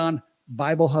do that on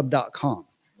BibleHub.com.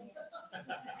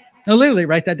 Now, literally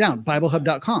write that down,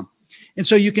 BibleHub.com. And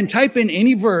so you can type in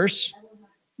any verse,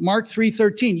 Mark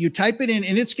 3:13. You type it in,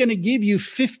 and it's going to give you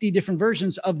 50 different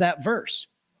versions of that verse.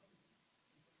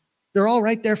 They're all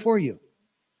right there for you.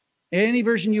 Any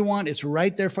version you want, it's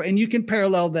right there for, and you can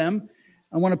parallel them.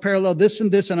 I want to parallel this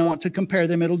and this, and I want to compare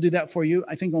them. It'll do that for you.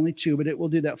 I think only 2, but it will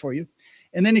do that for you.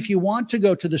 And then if you want to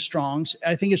go to the Strong's,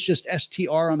 I think it's just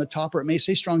STR on the top, or it may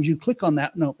say Strong's. You click on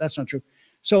that. No, that's not true.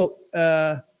 So,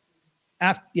 yeah,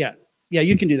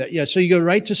 you can do that. Yeah, so you go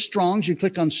right to Strong's, you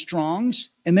click on Strong's,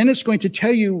 and then it's going to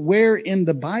tell you where in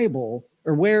the Bible,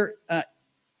 or where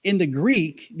in the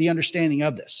Greek, the understanding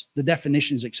of this, the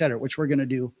definitions, etc., which we're going to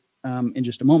do in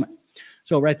just a moment.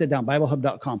 So write that down,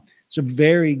 BibleHub.com. It's a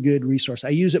very good resource. I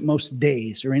use it most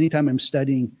days, or anytime I'm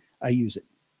studying, I use it.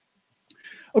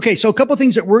 Okay, so a couple of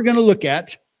things that we're going to look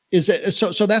at is that,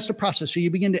 so that's the process. So you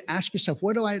begin to ask yourself,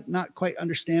 what do I not quite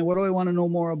understand? What do I want to know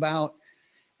more about?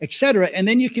 Etc. And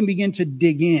then you can begin to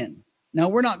dig in. Now,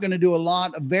 we're not going to do a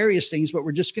lot of various things, but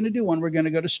we're just going to do one. We're going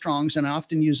to go to Strong's, and I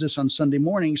often use this on Sunday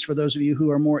mornings for those of you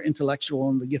who are more intellectual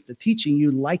in the gift of teaching.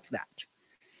 You like that,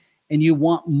 and you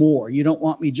want more. You don't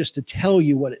want me just to tell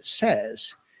you what it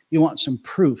says. You want some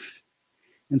proof.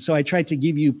 And so I try to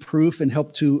give you proof and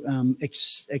help to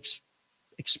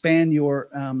expand your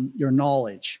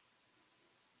knowledge.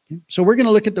 Okay? So we're going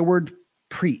to look at the word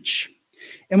preach.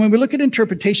 And when we look at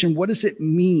interpretation, what does it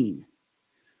mean?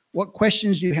 What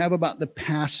questions do you have about the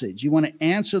passage? You want to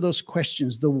answer those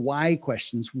questions, the why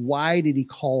questions. Why did he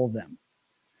call them?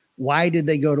 Why did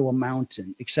they go to a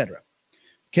mountain, etc.?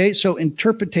 Okay, so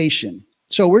interpretation.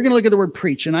 So we're going to look at the word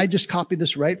preach, and I just copied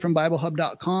this right from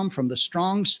BibleHub.com, from the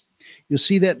Strong's. You'll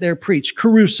see that there, preach.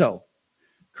 Caruso.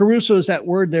 Caruso is that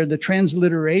word there, the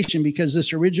transliteration, because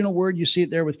this original word, you see it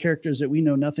there with characters that we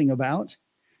know nothing about,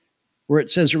 where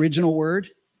it says original word.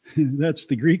 That's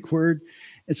the Greek word.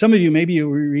 And some of you, maybe you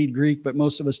read Greek, but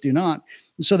most of us do not.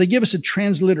 And so they give us a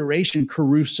transliteration,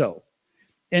 caruso.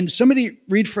 And somebody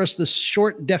read for us the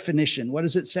short definition. What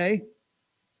does it say?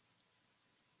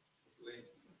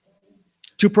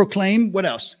 To proclaim. What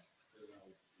else?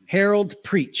 Herald,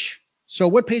 preach. So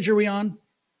what page are we on?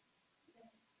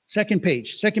 Second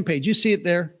page. Second page. You see it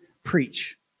there.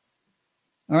 Preach.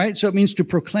 All right. So it means to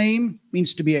proclaim,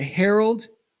 means to be a herald,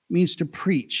 means to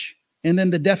preach. And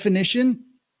then the definition,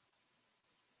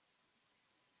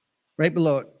 right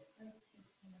below it.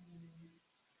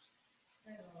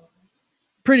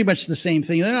 Pretty much the same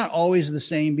thing. They're not always the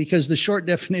same because the short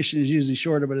definition is usually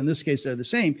shorter, but in this case, they're the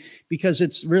same because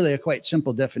it's really a quite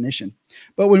simple definition.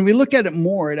 But when we look at it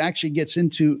more, it actually gets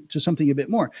into something a bit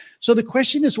more. So the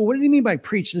question is, well, what do you mean by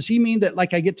preach? Does he mean that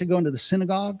like I get to go into the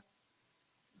synagogue,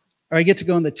 or I get to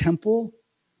go in the temple,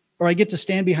 or I get to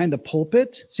stand behind the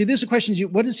pulpit? See, these are questions.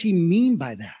 What does he mean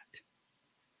by that?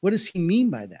 What does he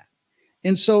mean by that?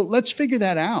 And so let's figure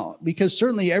that out, because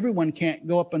certainly everyone can't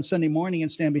go up on Sunday morning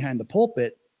and stand behind the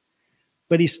pulpit,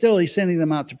 but he's sending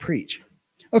them out to preach.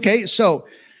 Okay, so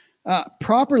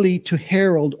properly to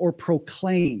herald or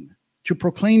proclaim, to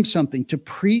proclaim something, to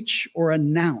preach or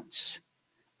announce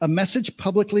a message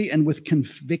publicly and with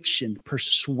conviction,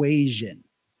 persuasion.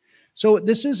 So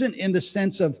this isn't in the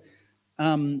sense of,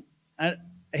 I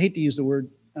hate to use the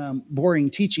word boring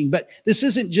teaching, but this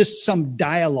isn't just some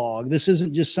dialogue. This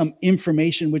isn't just some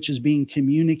information which is being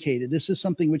communicated. This is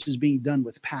something which is being done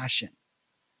with passion,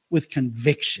 with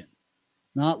conviction,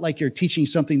 not like you're teaching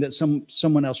something that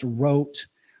someone else wrote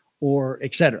or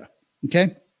etc.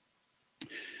 Okay.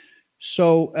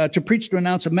 So to preach, to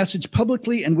announce a message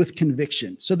publicly and with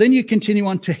conviction. So then you continue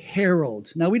on to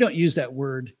herald. Now we don't use that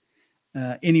word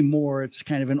anymore. It's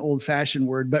kind of an old-fashioned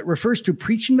word, but refers to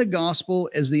preaching the gospel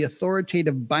as the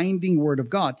authoritative binding word of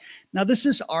God. Now, this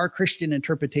is our Christian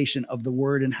interpretation of the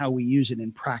word and how we use it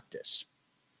in practice.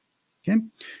 Okay?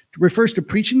 It refers to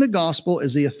preaching the gospel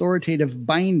as the authoritative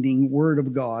binding word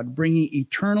of God, bringing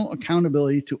eternal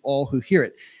accountability to all who hear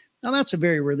it. Now, that's a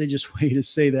very religious way to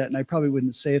say that, and I probably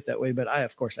wouldn't say it that way, but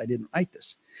of course, I didn't write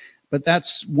this. But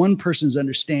that's one person's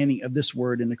understanding of this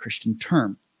word in the Christian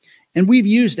term. And we've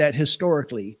used that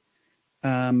historically,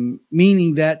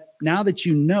 meaning that now that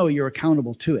you know, you're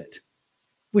accountable to it,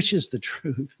 which is the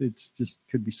truth. It's just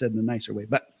could be said in a nicer way.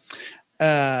 But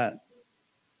herald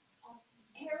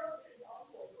is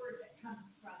also a word that comes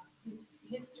from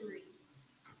history.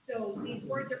 So these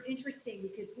words are interesting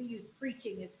because we use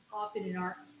preaching as often in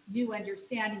our new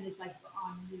understanding is like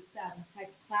on this type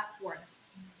of platform.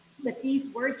 But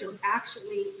these words are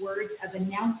actually words of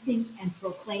announcing and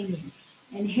proclaiming.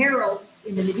 And heralds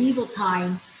in the medieval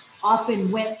time often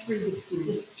went through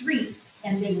the streets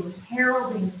and they were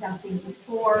heralding something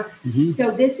before. Mm-hmm.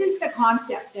 So this is the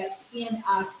concept that's in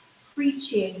us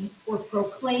preaching or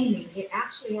proclaiming. It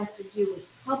actually has to do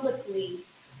with publicly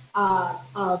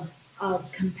of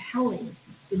compelling.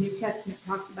 The New Testament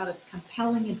talks about us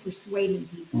compelling and persuading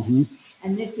people. Mm-hmm.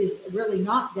 And this is really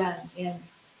not done in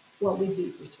what we do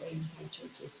persuade inside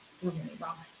churches. Don't get me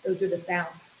wrong. Those are the found.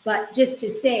 But just to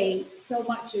say, so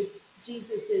much of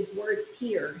Jesus's words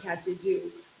here had to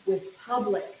do with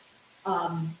public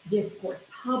discourse,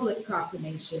 public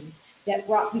proclamation that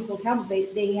brought people accountable.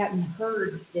 They hadn't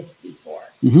heard this before.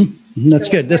 Mm-hmm. That's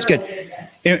so good. That's good.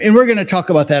 And we're going to talk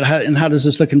about that and how does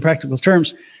this look in practical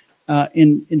terms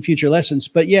in future lessons.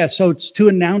 But yeah, so it's to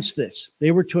announce this. They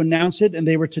were to announce it, and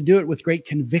they were to do it with great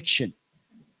conviction,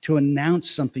 to announce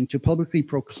something, to publicly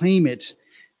proclaim it,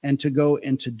 and to go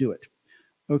and to do it.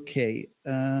 Okay.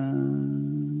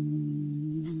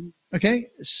 Okay.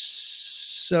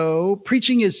 So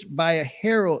preaching is by a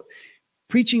herald.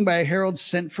 Preaching by a herald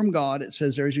sent from God, it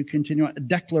says there as you continue on, a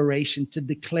declaration to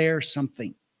declare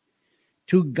something,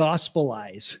 to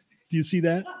gospelize. Do you see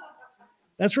that?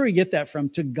 That's where we get that from,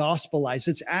 to gospelize.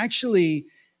 It's actually,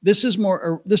 this is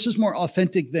more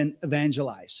authentic than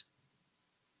evangelize.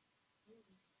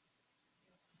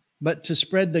 But to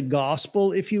spread the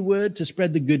gospel, if you would, to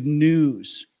spread the good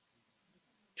news,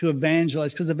 to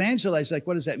evangelize, because evangelize, like,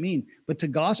 what does that mean? But to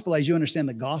gospelize, you understand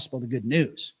the gospel, the good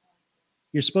news.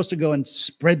 You're supposed to go and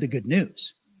spread the good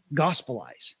news,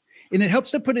 gospelize. And it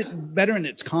helps to put it better in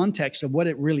its context of what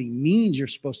it really means you're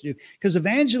supposed to do. Because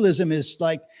evangelism is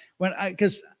like,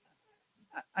 because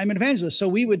I'm an evangelist, so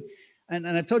we would, and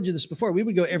I've told you this before, we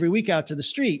would go every week out to the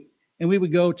street, and we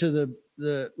would go to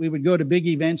we would go to big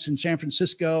events in San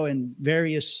Francisco and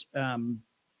various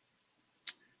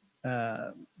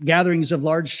gatherings of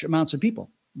large amounts of people,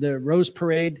 the Rose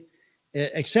Parade,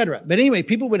 etc. But anyway,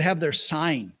 people would have their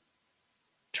sign,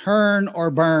 turn or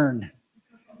burn.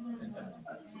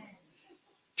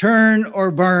 Turn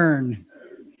or burn.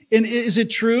 And is it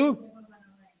true?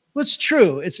 Well, it's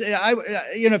true. It's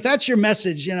if that's your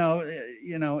message,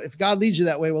 if God leads you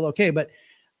that way, well, okay. But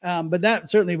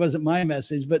that certainly wasn't my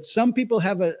message. But some people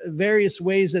have various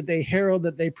ways that they herald,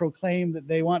 that they proclaim, that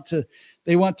they want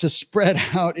to spread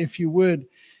out, if you would,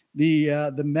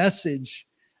 the message.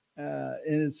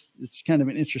 And it's kind of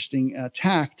an interesting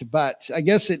tact. But I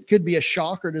guess it could be a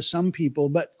shocker to some people.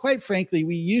 But quite frankly,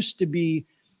 we used to be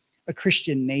a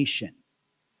Christian nation.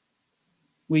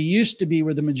 We used to be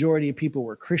where the majority of people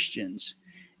were Christians.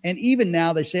 And even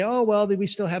now they say, oh, well, we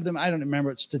still have them. I don't remember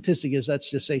what statistic is.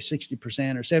 Let's just say 60%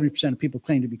 or 70% of people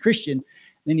claim to be Christian.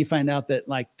 Then you find out that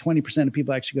like 20% of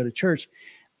people actually go to church.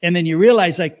 And then you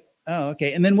realize, like, oh,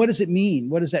 okay. And then what does it mean?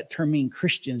 What does that term mean,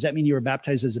 Christian? Does that mean you were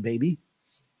baptized as a baby?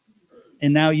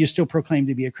 And now you still proclaim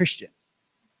to be a Christian?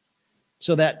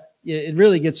 So that it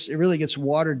really gets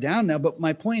watered down now. But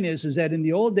my point is that in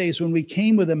the old days, when we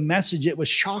came with a message, it was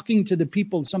shocking to the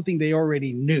people, something they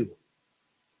already knew.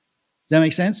 Does that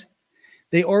make sense?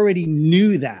 They already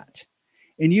knew that.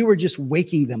 And you were just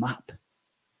waking them up.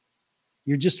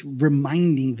 You're just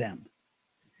reminding them.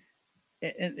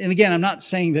 And again, I'm not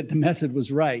saying that the method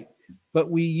was right,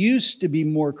 but we used to be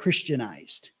more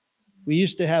Christianized. We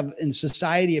used to have in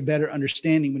society a better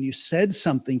understanding. When you said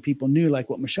something, people knew,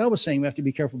 like what Michelle was saying, we have to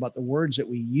be careful about the words that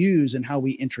we use and how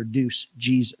we introduce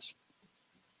Jesus.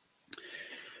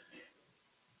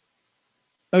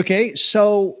 Okay,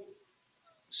 so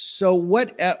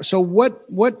what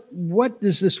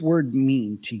does this word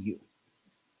mean to you?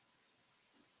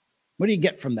 What do you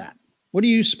get from that? What are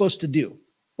you supposed to do?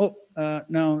 Oh,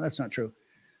 no, that's not true.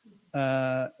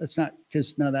 That's not,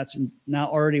 because now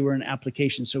already we're in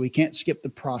application, so we can't skip the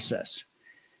process.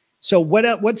 So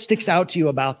what sticks out to you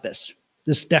about this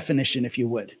definition, if you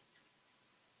would?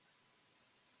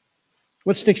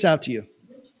 What sticks out to you?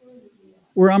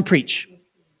 We're on preach.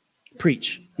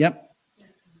 Preach. Yep.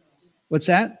 What's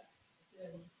that?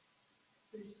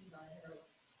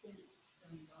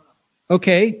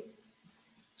 Okay.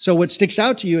 So what sticks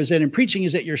out to you is that in preaching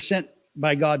is that you're sent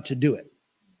by God to do it.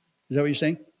 Is that what you're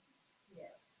saying?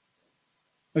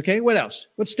 Okay, what else?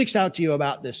 What sticks out to you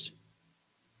about this?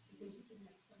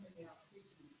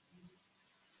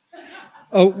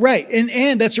 Oh, right.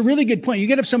 And that's a really good point. You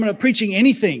get if someone up preaching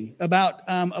anything about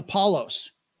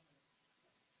Apollos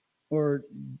or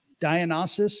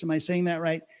Dionysus. Am I saying that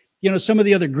right? Some of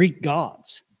the other Greek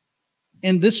gods.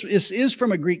 And this is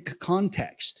from a Greek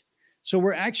context. So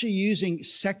we're actually using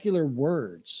secular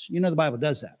words. The Bible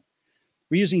does that.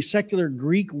 We're using secular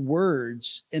Greek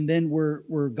words, and then we're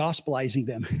gospelizing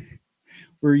them.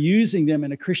 We're using them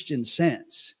in a Christian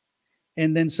sense.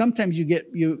 And then sometimes you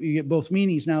get both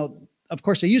meanings. Now, of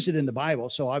course, they use it in the Bible,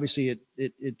 so obviously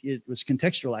it was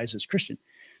contextualized as Christian.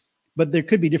 But there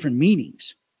could be different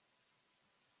meanings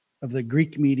of the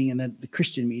Greek meaning and then the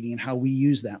Christian meaning, and how we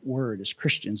use that word as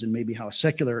Christians, and maybe how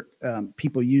secular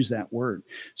people use that word.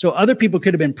 So other people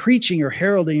could have been preaching or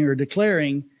heralding or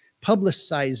declaring,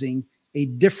 publicizing a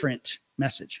different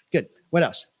message. Good. What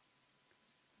else?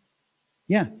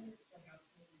 Yeah.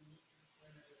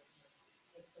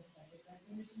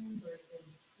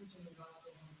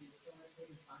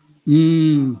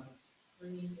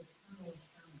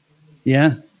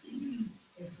 Yeah.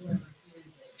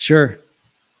 Sure.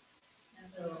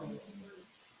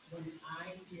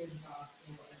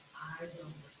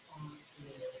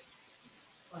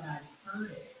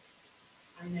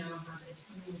 I now have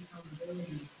eternal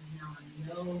accountability, and now I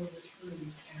know the truth,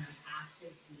 and I'm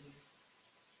actively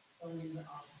going the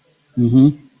opposite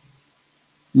direction.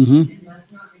 And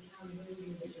that's not accountability,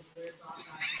 which is where God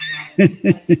got my life.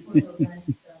 That's for the rest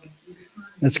of eternity.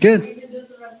 That's good. Even just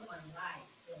the rest of my life.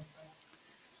 So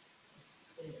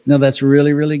no, that's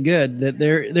really, really good. That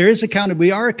there is accountability.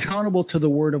 We are accountable to the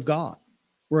Word of God.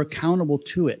 We're accountable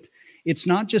to it. It's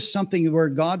not just something where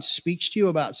God speaks to you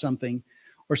about something,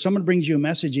 or someone brings you a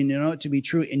message and you know it to be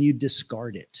true and you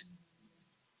discard it.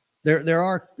 There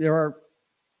are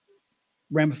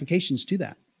ramifications to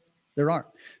that. There are.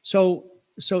 So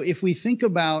if we think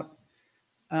about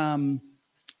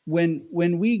when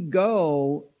we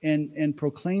go and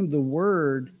proclaim the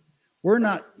word, we're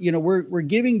not, we're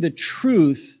giving the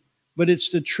truth, but it's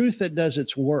the truth that does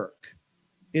its work.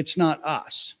 It's not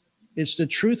us. It's the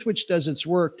truth which does its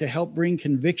work to help bring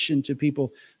conviction to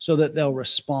people so that they'll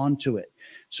respond to it.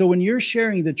 So when you're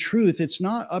sharing the truth, it's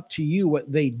not up to you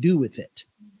what they do with it.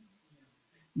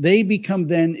 They become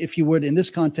then, if you would, in this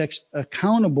context,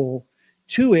 accountable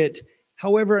to it.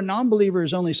 However, a non-believer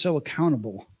is only so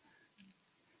accountable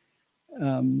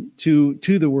to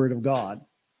the word of God.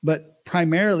 But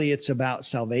primarily it's about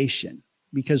salvation,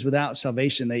 because without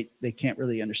salvation, they can't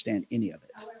really understand any of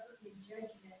it. However, in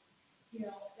judgment,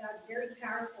 that's very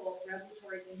powerful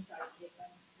revelatory insight,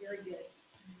 Caitlin. Very good.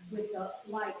 With the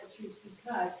light of truth,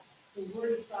 because the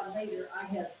word of God later, I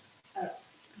have,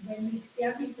 when we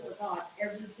stand before God,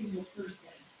 every single person,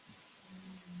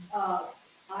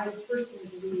 I personally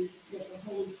believe that the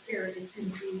Holy Spirit is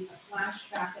going to be a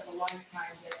flashback of a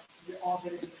lifetime that we're all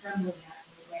going to be trembling at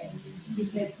in a way.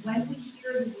 Because when we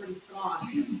hear the word of God,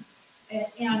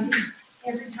 and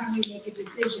every time we make a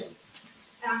decision,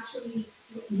 actually,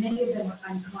 many of them are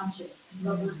unconscious,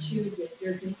 but we're choosing.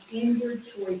 There's an inward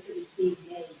choice that is being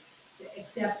made to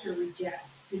accept or reject,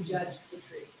 to judge the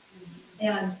truth.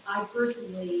 And I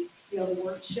personally feel the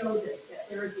word shows us that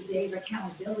there is a day of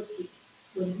accountability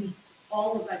when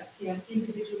all of us stand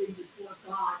individually before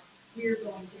God. We're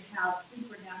going to have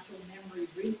supernatural memory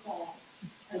recall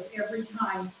of every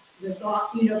time the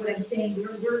thought, you know what I'm saying?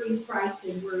 We're in Christ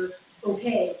and we're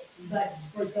okay. But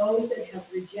for those that have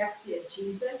rejected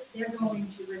Jesus, they're going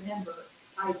to remember.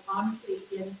 I honestly,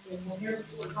 when they're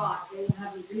before God, they will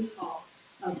have a recall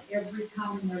of every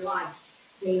time in their life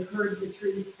they heard the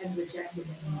truth and rejected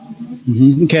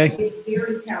it. Okay. So it's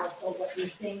very powerful what you're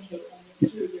saying, Caitlin.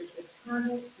 It's true. There's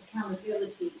eternal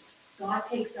accountability. God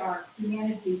takes our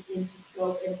humanity into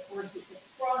scope, and of course, it's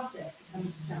a process to come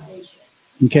to salvation.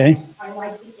 Okay. I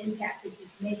like the impact this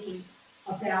is making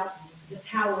about the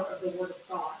power of the Word of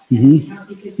God.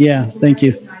 Because yeah, thank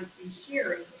you. And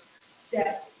sharing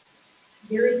that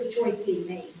there is a choice being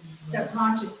made,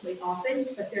 subconsciously often,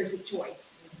 but there's a choice.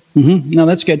 No,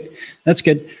 that's good. That's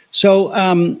good. So,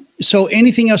 so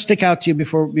anything else stick out to you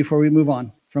before we move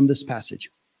on from this passage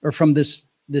or from this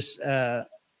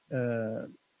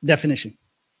definition?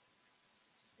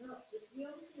 No, the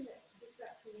only thing that sticks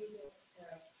out to me is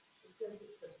that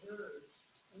it's the verge,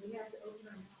 and we have to open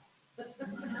our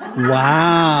mouth.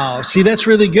 Wow. See, that's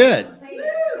really good.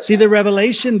 See the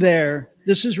revelation there.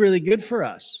 This is really good for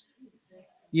us.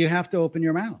 You have to open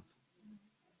your mouth,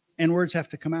 and words have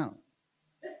to come out.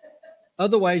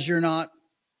 Otherwise, you're not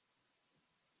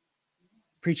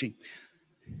preaching.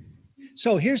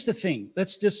 So here's the thing.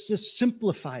 Let's just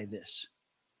simplify this.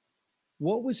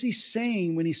 What was he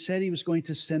saying when he said he was going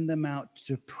to send them out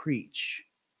to preach?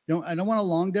 I don't want a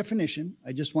long definition.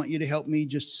 I just want you to help me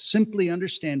just simply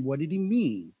understand, what did he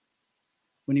mean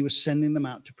when he was sending them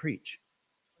out to preach?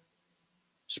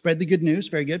 Spread the good news.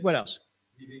 Very good. What else?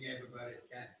 Giving everybody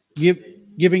a chance.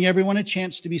 Giving everyone a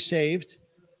chance to be saved.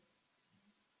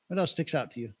 What else sticks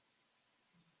out to you?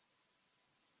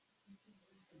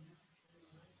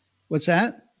 What's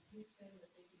that?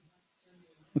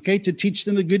 Okay, to teach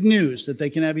them the good news that they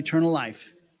can have eternal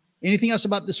life. Anything else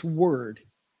about this word,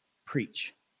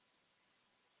 preach?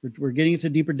 We're getting into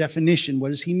deeper definition.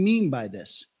 What does he mean by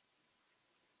this?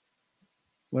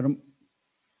 Well, I wonder,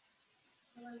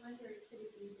 could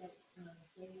it be that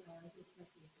they are just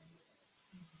representing,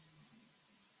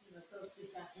 folks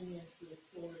without any of the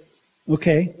authority.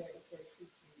 Okay.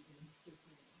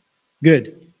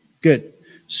 Good.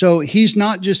 So he's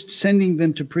not just sending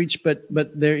them to preach, but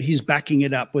he's backing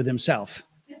it up with himself.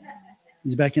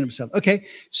 He's backing up himself. Okay.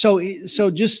 So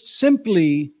just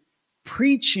simply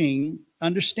preaching,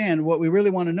 understand what we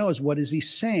really want to know is, what is he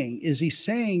saying? Is he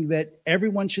saying that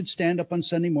everyone should stand up on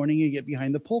Sunday morning and get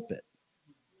behind the pulpit?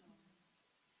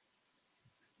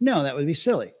 No, that would be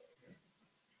silly.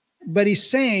 But he's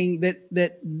saying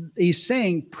that he's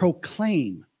saying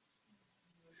proclaim,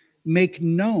 make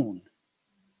known,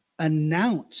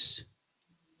 announce,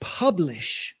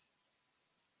 publish.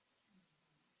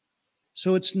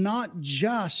 So it's not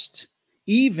just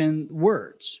even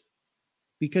words,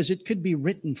 because it could be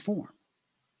written form.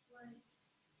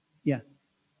 Yeah.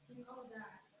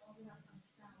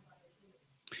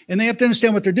 And they have to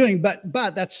understand what they're doing, but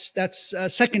that's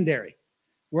secondary.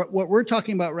 What we're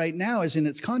talking about right now is in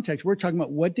its context. We're talking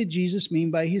about what did Jesus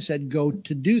mean by he said, go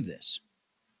to do this.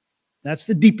 That's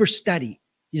the deeper study.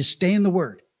 You stay in the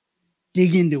word,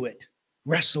 dig into it,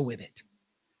 wrestle with it.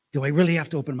 Do I really have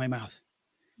to open my mouth?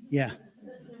 Yeah.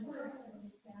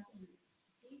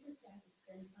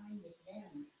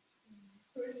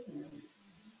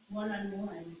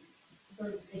 One-on-one,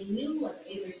 so they knew what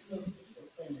they were supposed to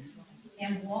proclaim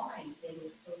and why they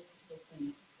were supposed to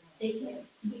proclaim.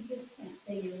 We just can't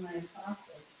say you're my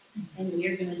apostle and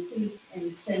you're going to preach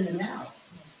and send them out.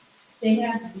 They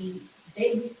have to be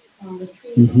based on the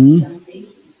truth of the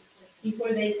foundation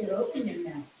before they could open their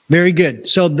mouth. Very good.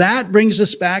 So that brings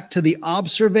us back to the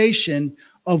observation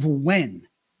of when.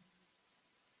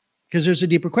 Because there's a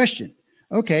deeper question.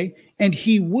 Okay. And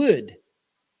he would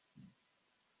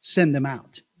send them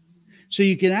out. So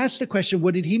you can ask the question,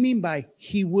 what did he mean by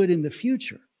he would in the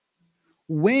future?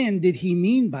 When did he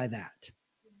mean by that?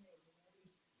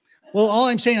 Well, all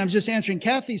I'm saying, I'm just answering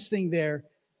Kathy's thing there,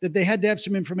 that they had to have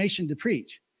some information to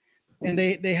preach. And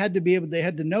they had to be able, they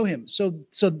had to know him.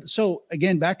 So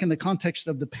again, back in the context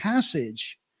of the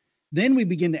passage, then we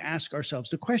begin to ask ourselves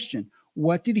the question,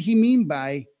 what did he mean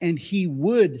by, and he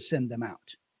would send them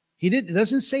out? It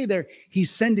doesn't say there, he's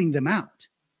sending them out.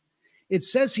 It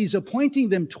says he's appointing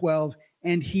them 12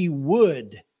 and he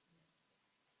would,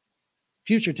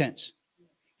 future tense,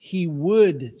 he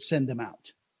would send them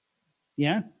out.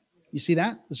 Yeah. You see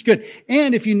that? That's good.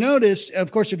 And if you notice,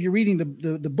 of course, if you're reading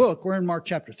the book, we're in Mark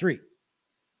chapter 3.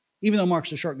 Even though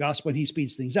Mark's a short gospel and he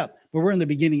speeds things up, but we're in the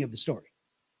beginning of the story.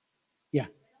 Yeah.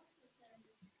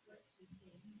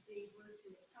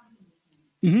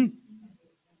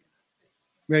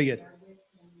 Very good.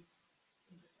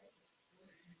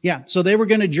 Yeah, so they were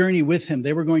going to journey with him.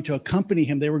 They were going to accompany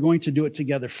him. They were going to do it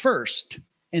together first,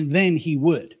 and then he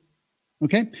would.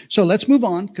 Okay, so let's move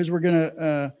on because we're going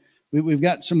to, we've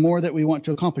got some more that we want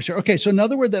to accomplish here. Okay, so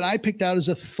another word that I picked out is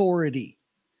authority.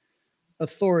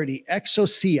 Authority,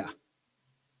 exousia.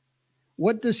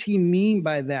 What does he mean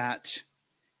by that?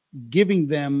 Giving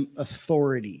them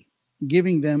authority.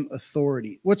 Giving them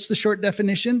authority. What's the short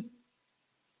definition?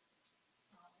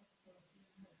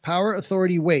 Power,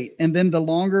 authority, weight. And then the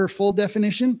longer full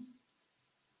definition?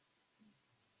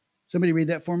 Somebody read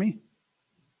that for me.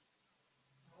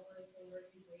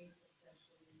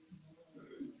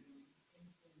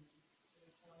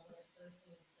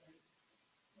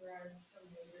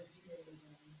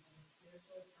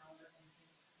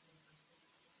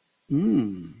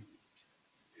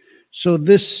 So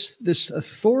this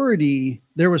authority,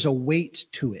 there was a weight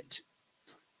to it.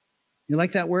 You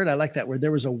like that word? I like that word.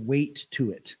 There was a weight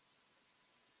to it.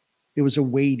 It was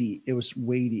weighty. It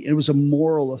was a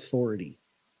moral authority.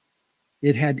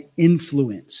 It had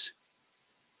influence.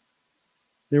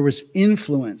 There was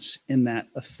influence in that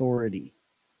authority.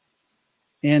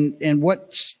 And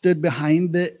what stood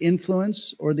behind the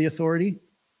influence or the authority?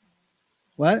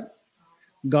 What?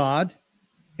 God.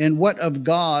 And what of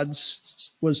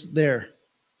God's was there?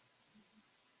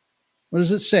 What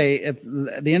does it say at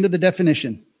the end of the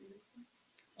definition?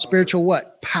 Spiritual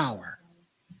what? Power.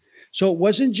 So it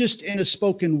wasn't just in a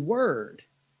spoken word,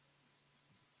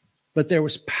 but there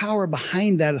was power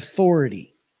behind that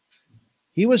authority.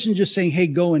 He wasn't just saying, hey,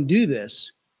 go and do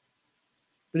this,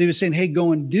 but he was saying, hey,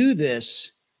 go and do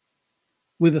this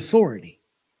with authority.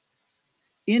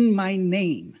 In my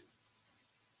name.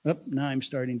 Oh, now I'm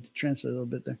starting to translate a little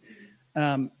bit there.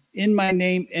 In my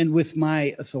name and with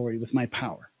my authority, with my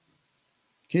power.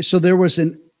 Okay, so there was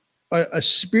a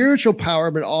spiritual power,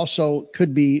 but also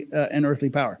could be an earthly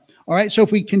power. All right, so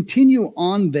if we continue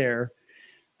on there,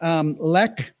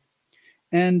 lek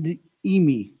and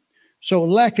emi. So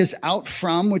lek is out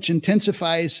from, which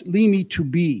intensifies limi to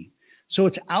be. So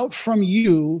it's out from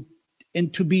you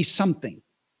and to be something.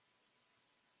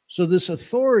 So this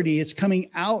authority, it's coming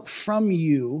out from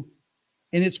you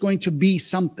and it's going to be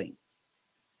something.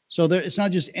 So it's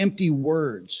not just empty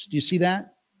words. Do you see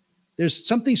that? There's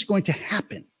something's going to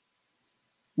happen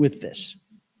with this.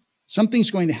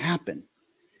 Something's going to happen.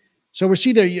 So we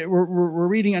see there, we're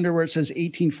reading under where it says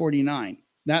 1849.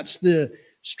 That's the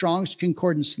Strong's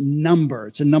Concordance number.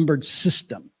 It's a numbered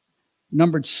system.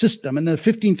 Numbered system. And the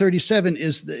 1537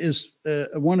 is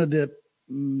one of the,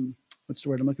 what's the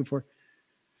word I'm looking for?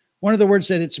 One of the words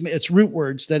that it's root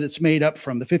words that it's made up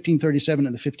from, the 1537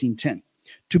 and the 1510.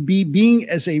 To be being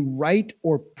as a right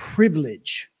or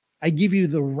privilege. I give you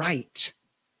the right.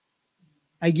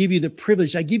 I give you the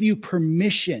privilege. I give you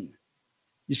permission.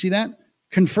 You see that?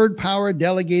 Conferred power,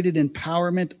 delegated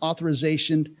empowerment,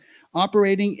 authorization,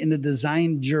 operating in a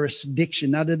designed jurisdiction.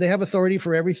 Now, did they have authority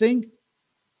for everything?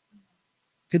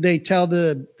 Could they tell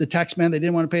the tax man they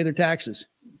didn't want to pay their taxes?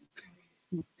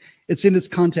 It's in its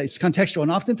context, contextual.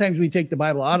 And oftentimes we take the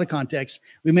Bible out of context.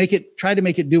 We try to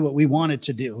make it do what we want it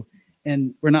to do.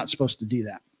 And we're not supposed to do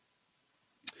that.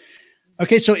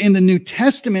 Okay, so in the New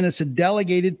Testament, it's a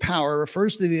delegated power. It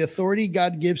refers to the authority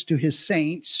God gives to his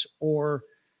saints or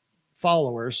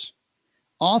followers,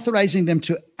 authorizing them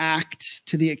to act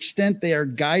to the extent they are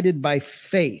guided by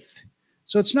faith.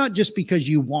 So it's not just because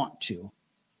you want to.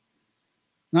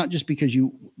 Not just because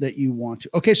you want to.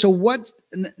 Okay, so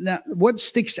what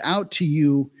sticks out to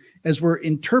you as we're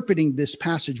interpreting this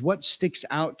passage? What sticks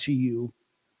out to you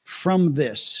from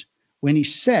this when he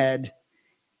said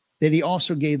that he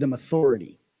also gave them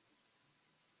authority?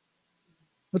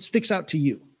 What sticks out to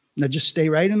you? Now just stay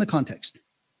right in the context.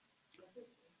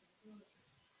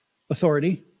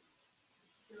 Authority.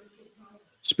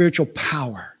 Spiritual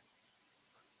power.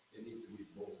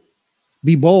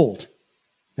 Be bold.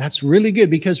 That's really good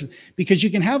because you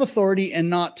can have authority and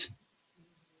not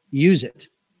use it.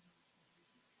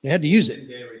 They had to use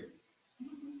it.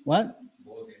 What?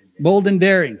 Bold and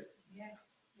daring.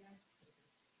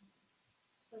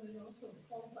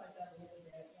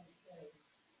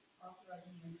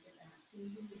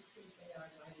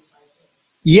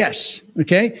 Yes.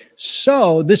 Okay.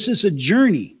 So this is a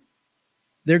journey.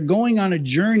 They're going on a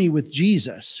journey with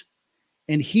Jesus,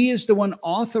 and he is the one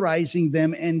authorizing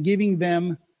them and giving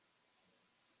them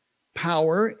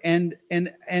power. And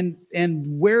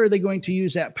where are they going to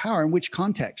use that power? In which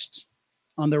context?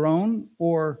 On their own,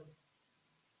 or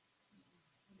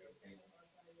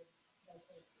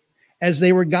as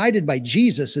they were guided by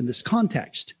Jesus in this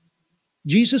context?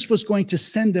 Jesus was going to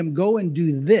send them, go and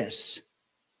do this.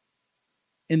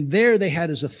 And there they had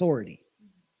his authority.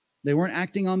 They weren't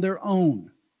acting on their own.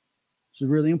 This is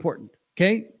really important.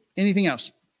 Okay? Anything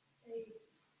else?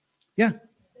 Yeah.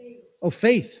 Oh,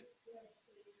 faith.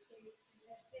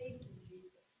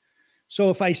 So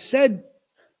if I said,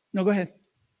 no, go ahead.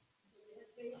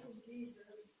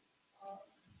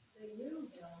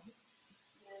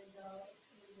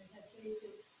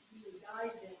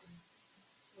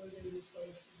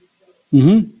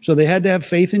 So they had to have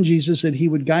faith in Jesus that he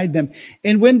would guide them.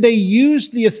 And when they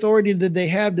used the authority that they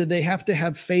have, did they have to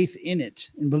have faith in it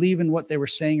and believe in what they were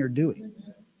saying or doing?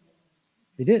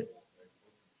 They did.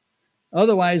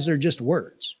 Otherwise, they're just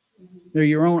words. They're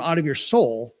your own, out of your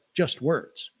soul, just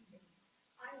words.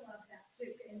 I love that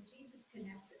too. And Jesus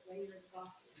connects it later in the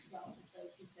gospel as well,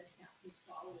 because he said to his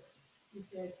followers, he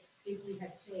says, if you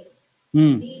have faith,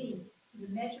 meaning to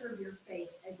the measure of your faith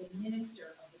as a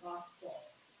minister of the gospel,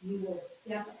 you will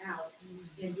step out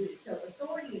and do it. So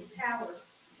authority and power,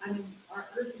 I mean, our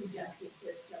earthly justice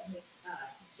system,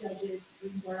 judges,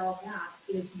 where all that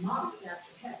is modeled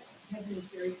after heaven. Heaven is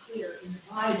very clear in the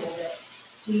Bible that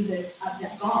Jesus,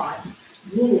 that God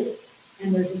rules,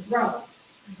 and there's a throne.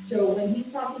 So when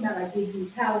he's talking about, I give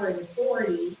you power and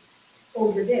authority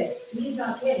over this, he's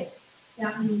not kidding.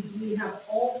 That means we have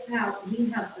all power, we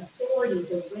have authority,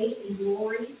 the weight and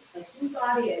glory of who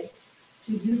God is,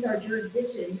 to use our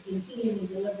jurisdiction in healing and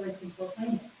deliverance and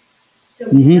proclaiming. So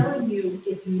he's telling you,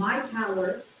 it's my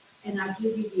power, and I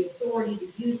give you the authority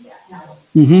to use that power.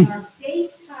 And our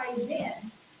faith ties in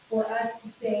for us to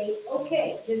say,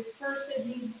 okay, this person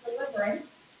needs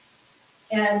deliverance,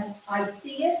 and I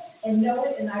see it and know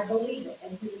it and I believe it.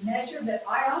 And to the measure that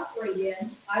I operate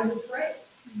in, I will pray.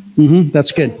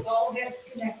 That's so good. It all gets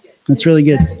connected. That's really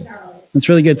good. That's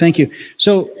really good. Thank you.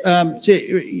 So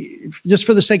just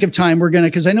for the sake of time, we're going to,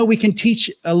 because I know we can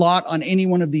teach a lot on any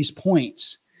one of these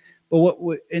points, but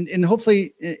and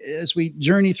hopefully as we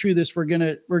journey through this, we're going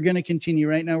to continue.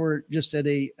 Right now, we're just at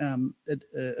a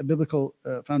biblical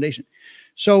foundation.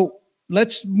 So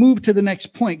let's move to the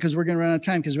next point, because we're going to run out of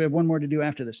time, because we have one more to do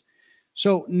after this.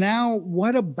 So now,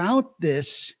 what about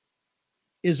this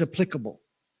is applicable?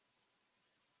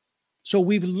 So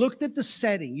we've looked at the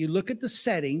setting. You look at the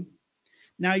setting.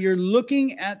 Now you're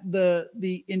looking at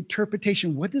the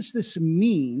interpretation. What does this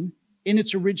mean in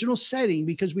its original setting?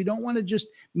 Because we don't want to just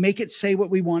make it say what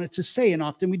we want it to say. And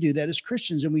often we do that as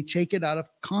Christians, and we take it out of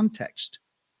context.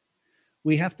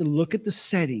 We have to look at the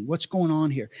setting. What's going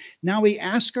on here? Now we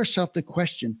ask ourselves the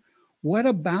question, what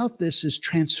about this is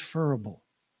transferable?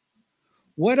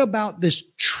 What about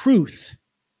this truth?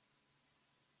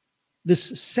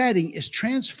 This setting is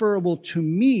transferable to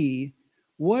me.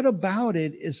 What about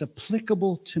it is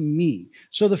applicable to me?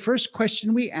 So the first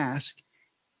question we ask,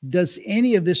 does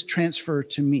any of this transfer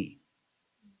to me?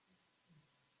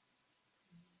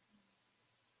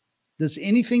 Does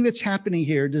anything that's happening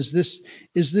here, is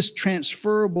this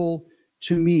transferable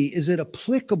to me? Is it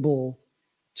applicable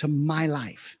to my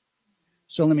life?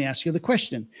 So let me ask you the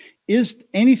question. Is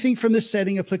anything from this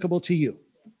setting applicable to you?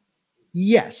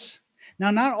 Yes. Now,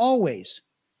 not always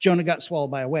Jonah got swallowed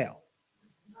by a whale.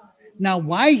 Now,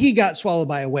 why he got swallowed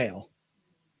by a whale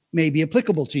may be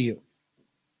applicable to you.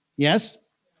 Yes?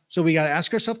 So we got to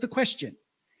ask ourselves the question,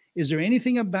 is there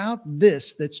anything about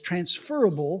this that's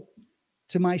transferable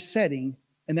to my setting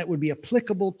and that would be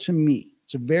applicable to me?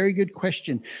 It's a very good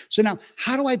question. So now,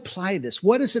 how do I apply this?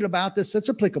 What is it about this that's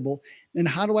applicable, and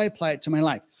how do I apply it to my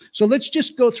life? So let's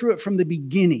just go through it from the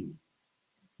beginning.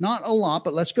 Not a lot,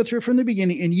 but let's go through it from the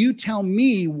beginning, and you tell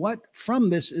me what from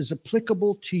this is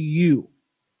applicable to you,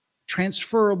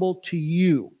 transferable to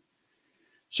you.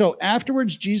 So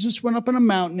afterwards, Jesus went up on a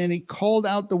mountain, and he called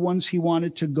out the ones he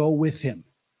wanted to go with him.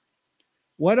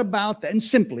 What about that? And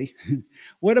simply,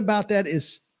 what about that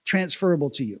is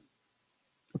transferable to you?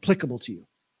 Applicable to you.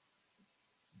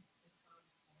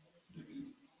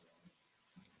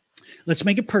 Let's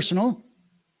make it personal.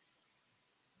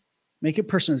 Make it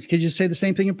personal. Could you say the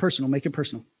same thing in personal? Make it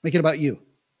personal. Make it about you.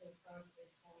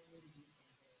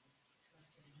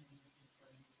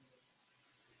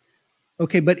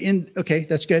 Okay, but okay,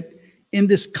 that's good. In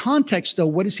this context, though,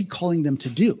 what is he calling them to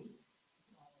do?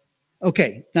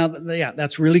 Okay, now, yeah,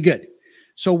 that's really good.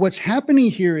 So what's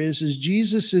happening here is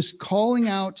Jesus is calling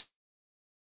out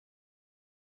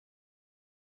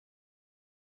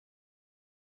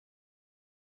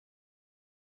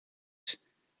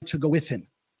to go with him.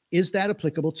 Is that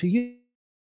applicable to you?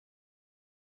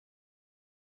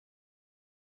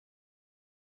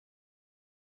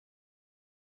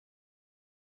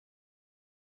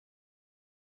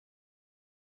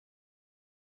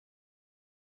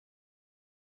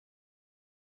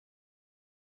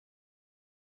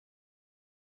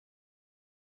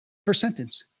 First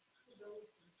sentence.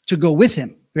 To go with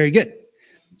him. Very good.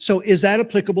 So is that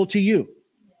applicable to you?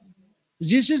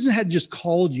 Jesus had just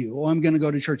called you, oh, I'm going to go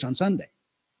to church on Sunday.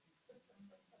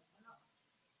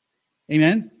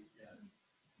 Amen?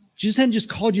 Jesus hadn't just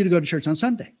called you to go to church on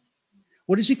Sunday.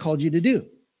 What has he called you to do?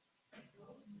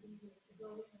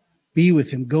 Be with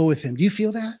him, go with him. Do you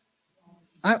feel that?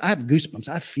 I have goosebumps.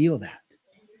 I feel that.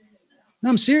 No,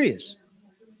 I'm serious.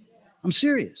 I'm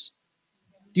serious.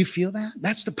 Do you feel that?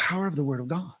 That's the power of the Word of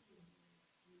God.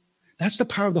 That's the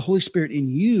power of the Holy Spirit in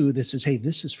you that says, hey,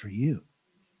 this is for you.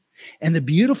 And the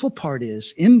beautiful part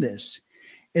is, in this,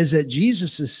 is that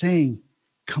Jesus is saying,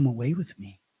 come away with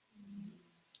me.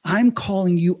 I'm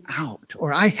calling you out,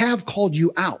 or I have called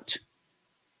you out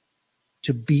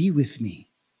to be with me.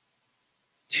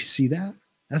 Do you see that?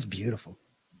 That's beautiful.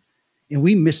 And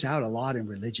we miss out a lot in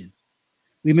religion.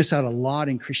 We miss out a lot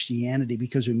in Christianity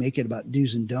because we make it about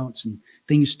do's and don'ts and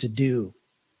things to do,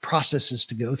 processes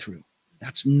to go through.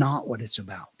 That's not what it's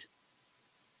about.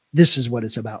 This is what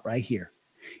it's about right here.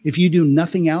 If you do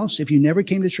nothing else, if you never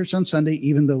came to church on Sunday,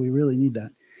 even though we really need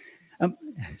that.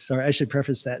 Sorry, I should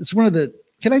preface that. It's one of the,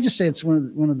 can I just say it's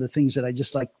one of the things that I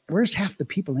just like, where's half the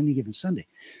people any given Sunday?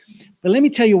 But let me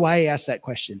tell you why I asked that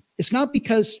question. It's not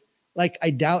because like I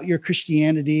doubt your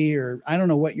Christianity or I don't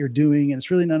know what you're doing and it's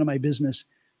really none of my business.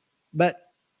 But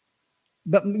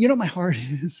you know, my heart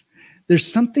is,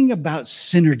 there's something about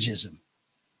synergism.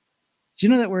 Do you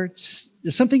know that word?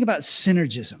 There's something about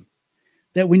synergism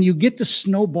that when you get the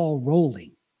snowball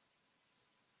rolling,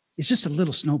 it's just a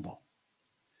little snowball.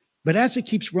 But as it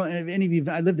keeps rolling, if any of you,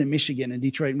 I lived in Michigan and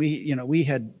Detroit, and we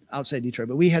had outside Detroit,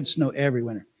 but we had snow every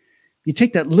winter. You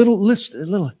take that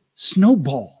little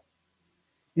snowball,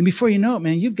 and before you know it,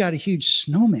 man, you've got a huge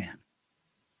snowman.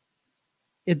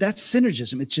 That's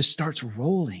synergism. It just starts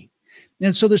rolling.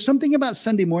 And so there's something about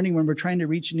Sunday morning when we're trying to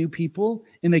reach new people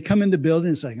and they come in the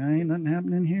building. It's like, ain't nothing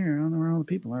happening here. I don't know where all the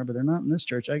people are, but they're not in this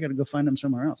church. I got to go find them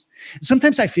somewhere else. And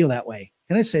sometimes I feel that way.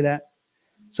 Can I say that?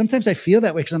 Sometimes I feel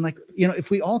that way because I'm like,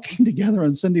 if we all came together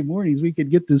on Sunday mornings, we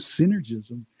could get this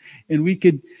synergism and we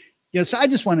could, so I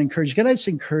just want to encourage you. Can I just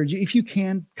encourage you? If you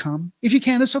can, come. If you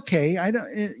can, it's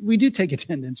okay. We do take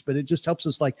attendance, but it just helps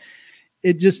us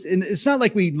and it's not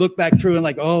like we look back through and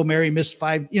like, oh, Mary missed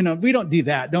 5. We don't do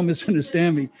that. Don't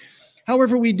misunderstand me.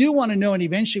 However, we do want to know, and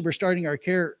eventually we're starting our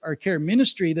care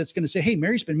ministry that's going to say, hey,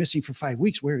 Mary's been missing for 5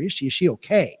 weeks. Where is she? Is she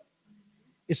okay?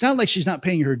 It's not like she's not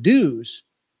paying her dues,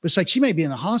 but it's like she may be in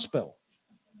the hospital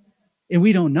and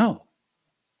we don't know.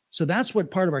 So that's what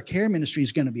part of our care ministry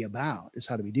is going to be about, is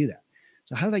how do we do that?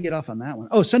 So how did I get off on that one?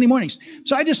 Oh, Sunday mornings.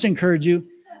 So I just encourage you,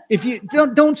 if you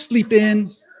don't sleep in,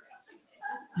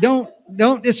 don't,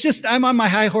 it's just, I'm on my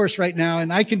high horse right now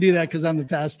and I can do that because I'm the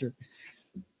pastor.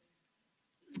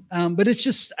 But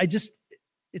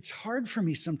it's hard for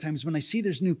me sometimes when I see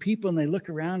there's new people and they look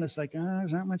around, it's like,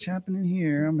 there's not much happening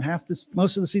here.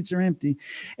 Most of the seats are empty.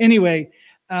 Anyway,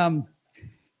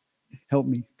 help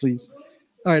me, please.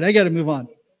 All right, I got to move on.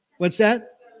 What's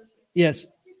that? Yes.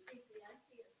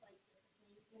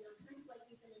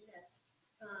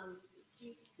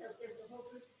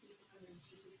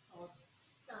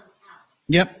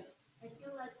 Yep. I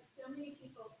feel like so many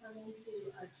people come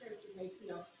into a church and they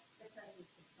feel the presence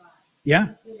of God.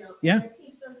 Yeah. You know, Yeah. and I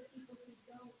think those people who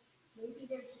don't, maybe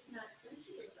they're just not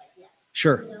sensitive right yet.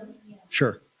 Sure. You know? Yeah.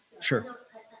 Sure. So Sure.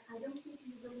 I don't think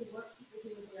you really want people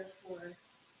who are there for,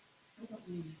 I don't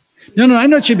mean. No, I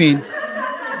know what you mean.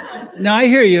 No, I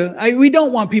hear you. We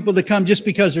don't want people to come just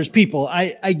because there's people.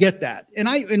 I get that.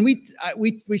 And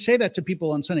we say that to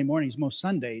people on Sunday mornings, most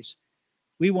Sundays.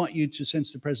 We want you to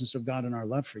sense the presence of God and our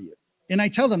love for you. And I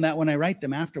tell them that when I write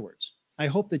them afterwards. I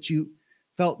hope that you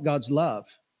felt God's love,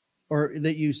 or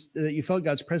that you felt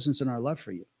God's presence in our love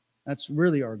for you. That's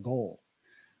really our goal.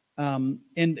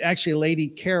 And actually, Lady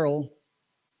Carol,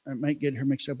 I might get her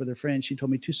mixed up with her friend. She told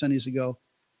me 2 Sundays ago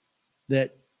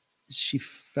that she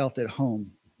felt at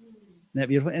home. Isn't that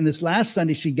beautiful? And this last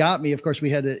Sunday, she got me. Of course,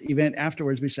 we had an event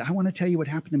afterwards. We said, I want to tell you what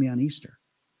happened to me on Easter.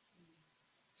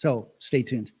 So stay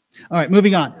tuned. All right,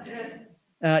 moving on.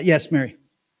 Yes, Mary.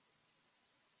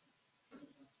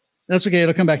 That's okay.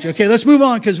 It'll come back to you. Okay, let's move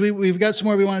on because we've got some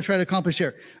more we want to try to accomplish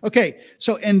here. Okay,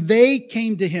 so, and they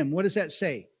came to him. What does that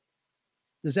say?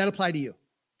 Does that apply to you?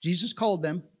 Jesus called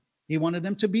them. He wanted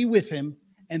them to be with him,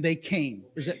 and they came.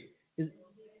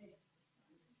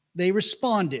 They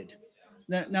responded.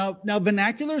 Now,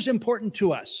 vernacular is important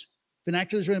to us.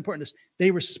 Vernacular is really important to us.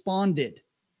 They responded.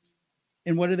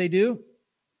 And what do?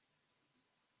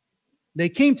 They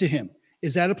came to him.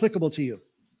 Is that applicable to you?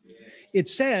 It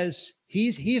says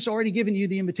he's already given you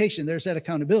the invitation. There's that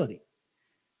accountability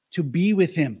to be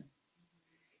with him.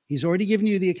 He's already given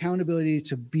you the accountability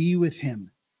to be with him.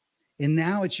 And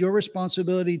now it's your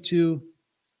responsibility to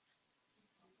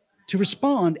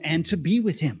respond and to be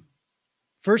with him.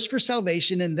 First for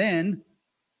salvation, and then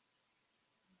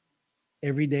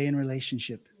every day in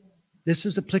relationship. This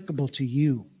is applicable to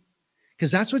you.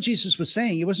 Because that's what Jesus was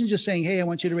saying. He wasn't just saying, hey, I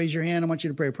want you to raise your hand. I want you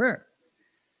to pray a prayer.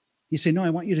 He said, no,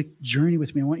 I want you to journey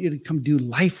with me. I want you to come do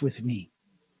life with me.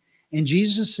 And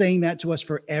Jesus is saying that to us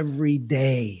for every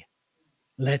day.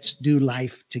 Let's do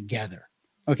life together.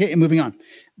 Okay, and moving on.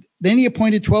 Then he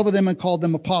appointed 12 of them and called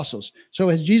them apostles. So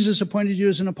has Jesus appointed you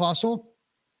as an apostle?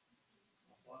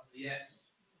 Yes.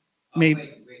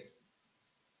 Maybe.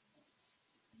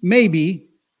 Maybe.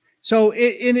 So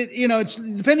it's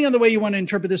depending on the way you want to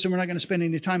interpret this, and we're not going to spend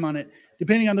any time on it.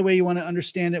 Depending on the way you want to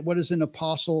understand it, what is an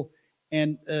apostle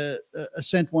and a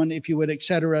sent one, if you would,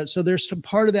 etc. So there's some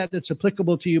part of that that's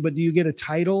applicable to you, but do you get a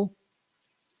title?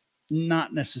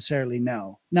 Not necessarily,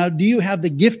 no. Now, do you have the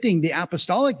gifting, the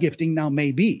apostolic gifting? Now,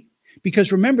 maybe.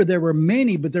 Because remember, there were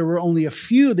many, but there were only a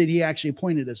few that he actually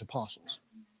appointed as apostles.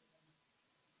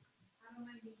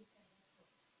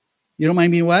 You don't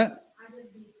mind being what?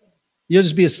 You'll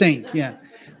just be a saint, yeah.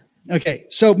 Okay,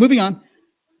 so moving on.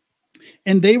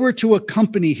 And they were to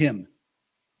accompany him.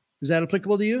 Is that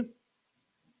applicable to you?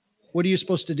 What are you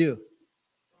supposed to do?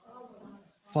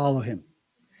 Follow him.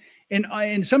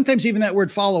 And sometimes even that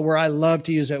word follow, where I love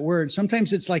to use that word,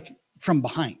 sometimes it's like from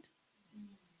behind.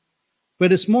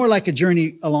 But it's more like a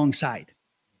journey alongside.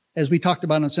 As we talked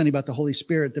about on Sunday about the Holy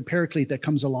Spirit, the paraclete that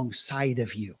comes alongside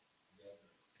of you.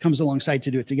 Comes alongside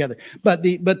to do it together. But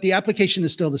the application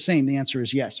is still the same. The answer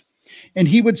is yes. And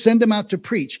he would send them out to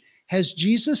preach. Has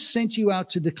Jesus sent you out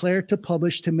to declare, to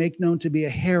publish, to make known, to be a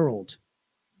herald?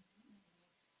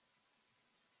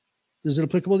 Is it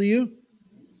applicable to you?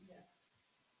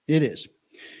 It is.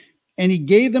 And he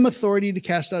gave them authority to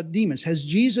cast out demons. Has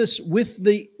Jesus, with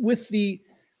the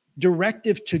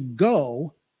directive to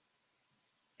go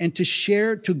and to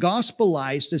share, to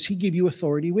gospelize, does he give you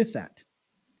authority with that?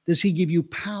 Does he give you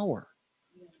power?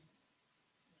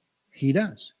 He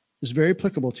does. It's very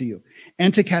applicable to you.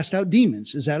 And to cast out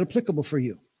demons. Is that applicable for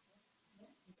you?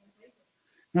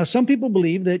 Now, some people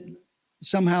believe that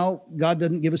somehow God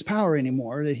doesn't give us power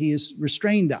anymore, that he has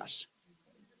restrained us.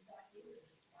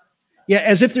 Yeah,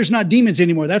 as if there's not demons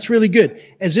anymore. That's really good.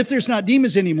 As if there's not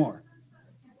demons anymore.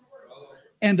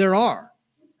 And there are.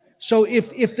 So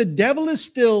if the devil is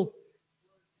still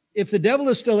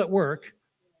at work,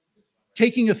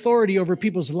 taking authority over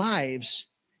people's lives,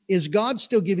 is God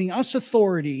still giving us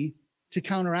authority to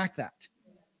counteract that?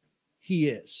 He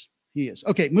is. He is.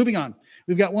 Okay, moving on.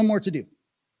 We've got one more to do.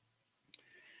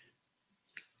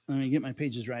 Let me get my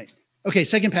pages right. Okay,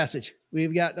 second passage.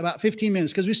 We've got about 15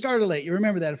 minutes because we started late. You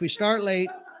remember that. If we start late,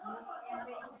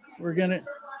 we're going to...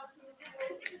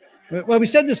 Well, we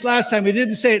said this last time. We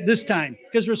didn't say it this time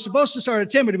because we're supposed to start at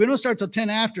 10, but if we don't start till 10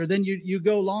 after, then you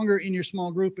go longer in your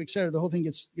small group, etc. The whole thing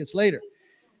gets later.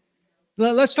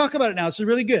 Let's talk about it now. This is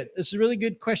really good. This is a really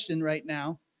good question right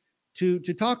now to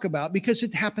talk about because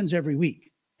it happens every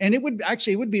week. And it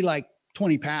would be like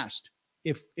 20 past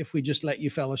if we just let you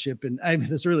fellowship. And I mean,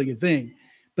 that's a really good thing.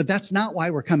 But that's not why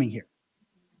we're coming here,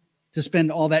 to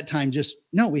spend all that time.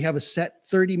 No, we have a set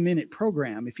 30-minute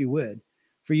program, if you would,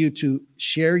 for you to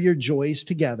share your joys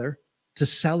together, to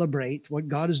celebrate what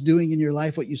God is doing in your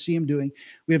life, what you see him doing.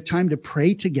 We have time to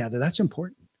pray together. That's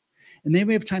important. And then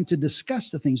we have time to discuss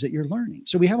the things that you're learning.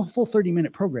 So we have a full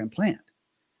 30-minute program planned.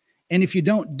 And if you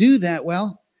don't do that,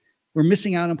 well, we're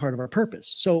missing out on part of our purpose.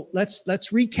 So let's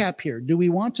recap here. Do we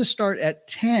want to start at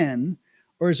 10,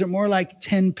 or is it more like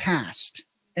 10 past?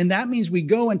 And that means we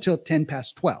go until 10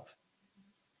 past 12.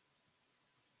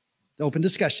 Open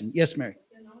discussion. Yes, Mary.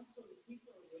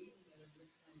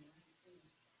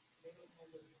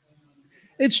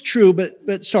 It's true,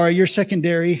 but sorry, you're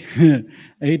secondary. I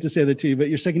hate to say that to you, but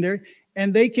you're secondary.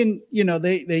 And they can,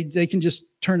 they can just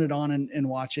turn it on and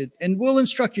watch it. And we'll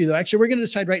instruct you, though. Actually, we're going to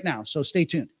decide right now, so stay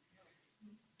tuned.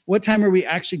 What time are we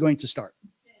actually going to start?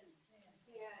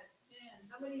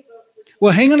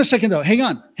 Well, hang on a second, though. Hang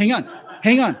on.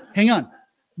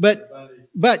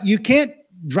 But you can't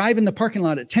drive in the parking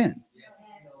lot at 10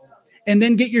 and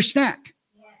then get your snack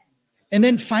and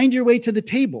then find your way to the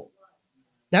table.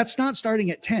 That's not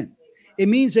starting at 10. It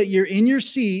means that you're in your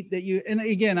seat, and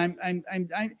again,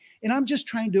 I'm just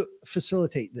trying to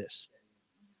facilitate this.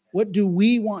 What do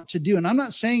we want to do? And I'm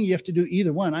not saying you have to do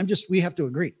either one. We have to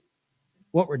agree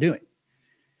what we're doing.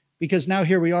 Because now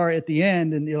here we are at the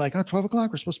end, and you're like, 12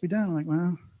 o'clock, we're supposed to be done. I'm like,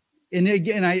 well, and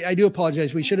again, I do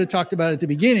apologize. We should have talked about it at the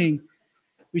beginning.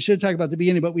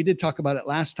 But we did talk about it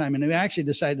last time, and we actually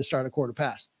decided to start a quarter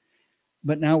past.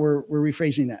 But now we're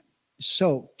rephrasing that.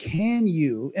 So can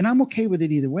you, and I'm okay with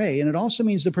it either way. And it also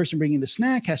means the person bringing the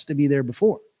snack has to be there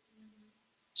before.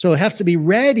 So it has to be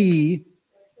ready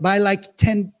by like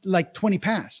 20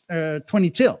 past, 20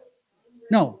 till.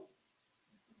 No,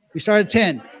 we start at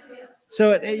 10.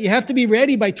 So you have to be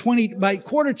ready by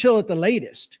quarter till at the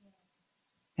latest.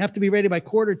 You have to be ready by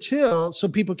quarter till so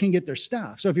people can get their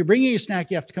stuff. So if you're bringing a snack,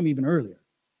 you have to come even earlier.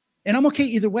 And I'm okay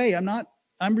either way.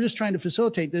 I'm just trying to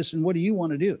facilitate this. And what do you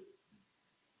want to do?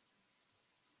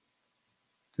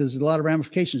 There's a lot of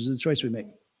ramifications of the choice we make.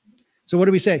 So what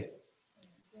do we say?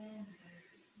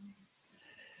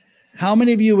 How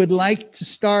many of you would like to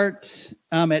start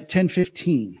at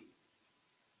 10:15?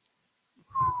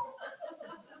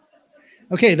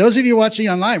 Okay, those of you watching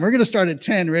online, we're going to start at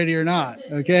 10, ready or not,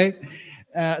 okay?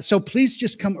 So please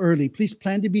just come early. Please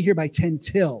plan to be here by 10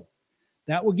 till.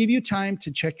 That will give you time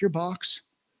to check your box,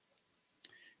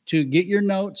 to get your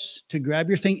notes, to grab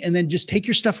your thing, and then just take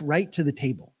your stuff right to the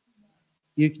table.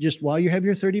 You just, while you have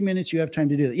your 30 minutes, you have time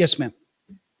to do that. Yes, ma'am.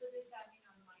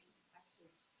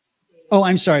 Oh,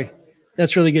 I'm sorry.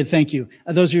 That's really good. Thank you.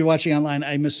 Those of you watching online,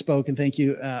 I misspoke, and thank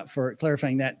you for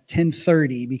clarifying that.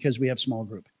 10:30 because we have small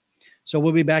group. So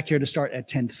we'll be back here to start at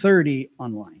 10:30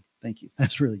 online. Thank you.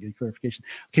 That's really good clarification.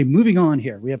 Okay, moving on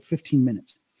here. We have 15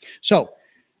 minutes. So,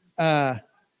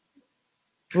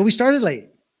 we started late.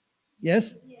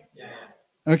 Yes? Yeah.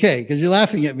 Okay, because you're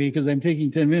laughing at me because I'm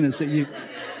taking 10 minutes that you...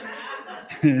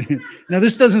 Now,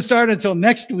 this doesn't start until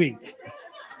next week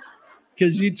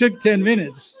because you took 10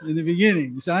 minutes in the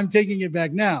beginning. So I'm taking it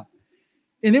back now.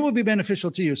 And it will be beneficial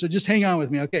to you. So just hang on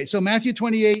with me. Okay, so Matthew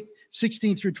 28,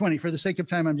 16 through 20. For the sake of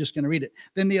time, I'm just going to read it.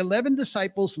 Then the 11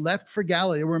 disciples left for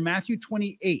Galilee. We're Matthew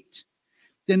 28.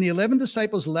 Then the 11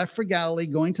 disciples left for Galilee,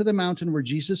 going to the mountain where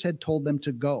Jesus had told them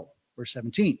to go. Verse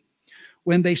 17.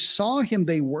 When they saw him,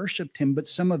 they worshiped him, but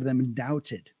some of them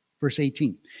doubted. Verse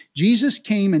 18, Jesus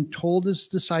came and told his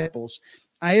disciples,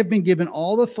 I have been given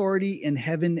all authority in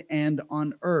heaven and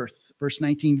on earth. Verse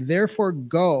 19, therefore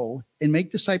go and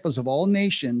make disciples of all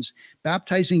nations,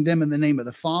 baptizing them in the name of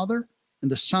the Father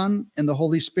and the Son and the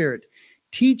Holy Spirit.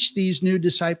 Teach these new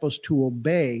disciples to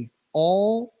obey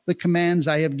all the commands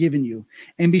I have given you.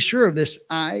 And be sure of this,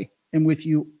 I am with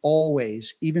you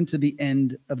always, even to the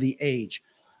end of the age.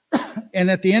 And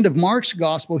at the end of Mark's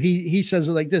gospel, he says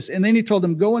it like this. And then he told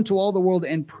them, go into all the world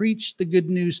and preach the good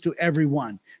news to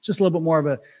everyone. It's just a little bit more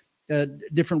of a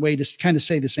different way to kind of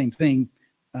say the same thing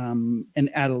and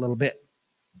add a little bit.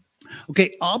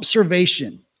 Okay,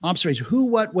 observation. Who,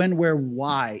 what, when, where,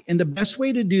 why. And the best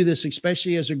way to do this,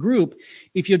 especially as a group,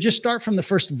 if you'll just start from the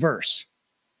first verse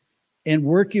and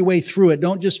work your way through it.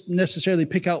 Don't just necessarily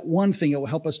pick out one thing. It will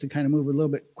help us to kind of move a little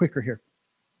bit quicker here.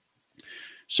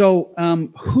 So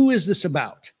who is this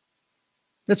about?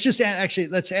 Let's just answer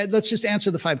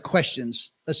the 5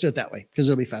 questions. Let's do it that way because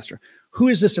it'll be faster. Who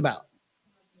is this about?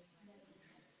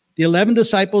 The 11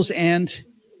 disciples and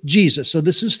Jesus. So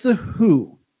this is the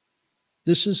who.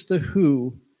 This is the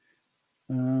who.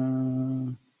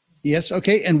 Yes.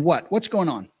 Okay. And what? What's going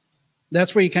on?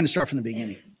 That's where you kind of start from the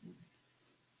beginning.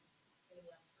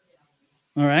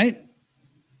 All right.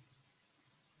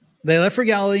 They left for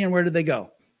Galilee, and where did they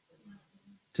go?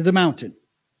 To the mountain.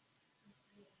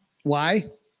 Why?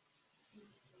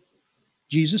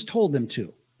 Jesus told them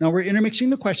to. Now, we're intermixing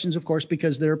the questions, of course,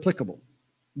 because they're applicable.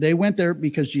 They went there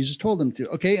because Jesus told them to.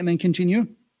 Okay, and then continue.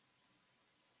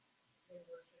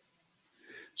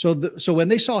 So when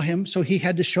they saw him, so he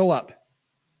had to show up.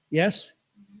 Yes?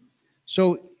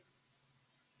 So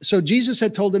Jesus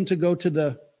had told them to go to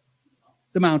the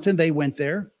mountain. They went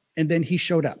there, and then he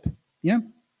showed up. Yeah?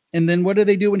 And then what did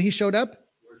they do when he showed up?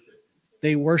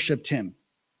 They worshiped him.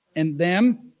 And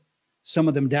some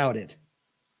of them doubted.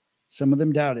 Some of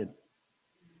them doubted.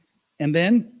 And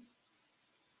then,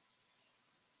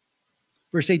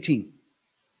 verse 18.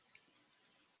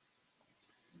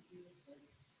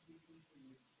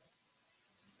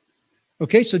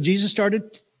 Okay, so Jesus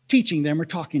started teaching them or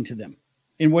talking to them.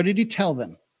 And what did he tell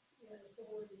them?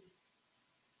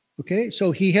 Okay,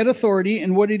 so he had authority,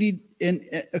 and what did he,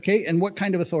 and what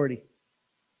kind of authority?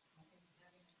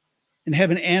 In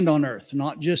heaven and on earth,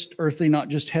 not just earthly, not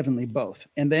just heavenly, both.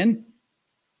 And then?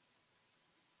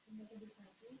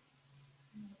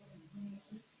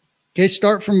 Okay,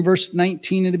 start from verse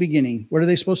 19 in the beginning. What are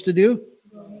they supposed to do?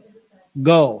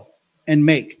 Go and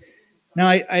make. Now,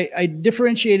 I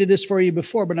differentiated this for you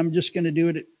before, but I'm just going to do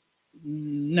it.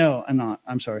 No, I'm not.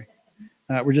 I'm sorry.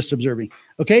 We're just observing.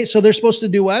 Okay, so they're supposed to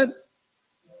do what?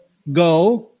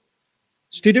 Go.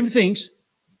 It's two different things.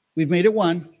 We've made it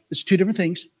one. It's two different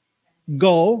things.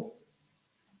 Go.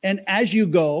 And as you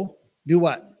go, do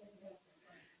what?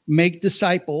 Make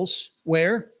disciples.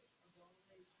 Where?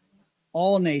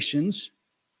 All nations.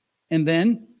 And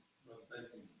then?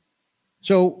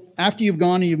 So after you've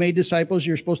gone and you've made disciples,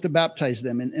 you're supposed to baptize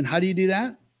them. And how do you do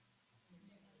that?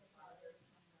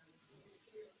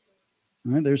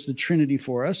 All right, there's the Trinity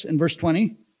for us. In verse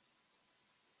 20.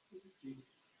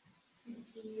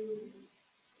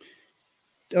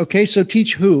 Okay, so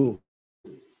teach who?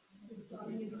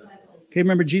 Okay,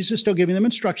 remember, Jesus is still giving them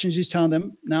instructions. He's telling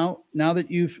them, now that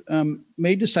you've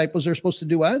made disciples, they're supposed to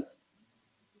do what?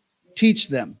 Teach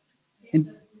them.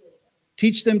 And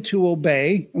teach them to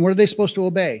obey. And what are they supposed to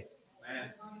obey?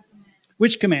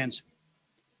 Which commands?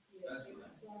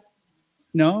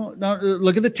 No,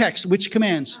 look at the text. Which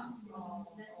commands?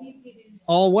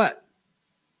 All what?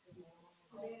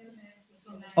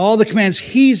 All the commands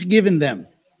he's given them.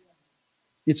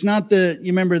 It's not you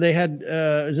remember they had,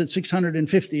 is it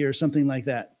 650 or something like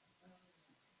that?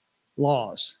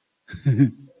 Laws.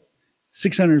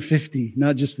 650,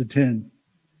 not just the 10.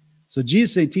 So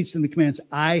Jesus said, teach them the commands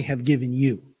I have given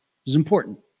you. This is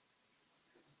important.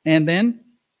 And then?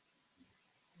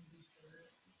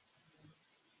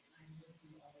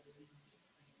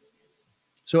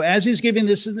 So as he's giving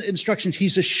this instructions,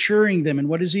 he's assuring them. And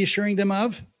what is he assuring them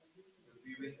of?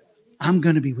 I'm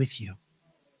going to be with you.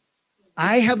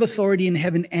 I have authority in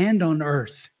heaven and on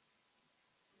earth.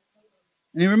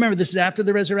 And remember, this is after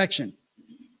the resurrection.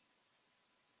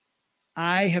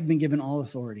 I have been given all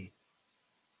authority.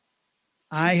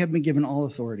 I have been given all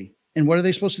authority. And what are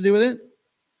they supposed to do with it?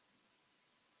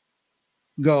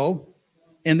 Go.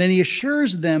 And then he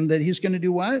assures them that he's going to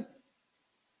do what?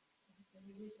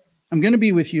 I'm going to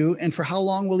be with you. And for how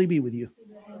long will he be with you?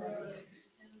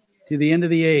 To the end of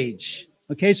the age.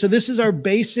 Okay, so this is our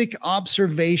basic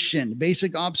observation.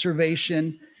 Basic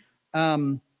observation.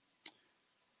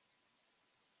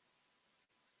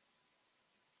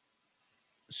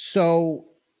 So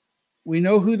we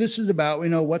know who this is about. We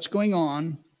know what's going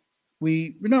on.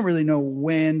 We don't really know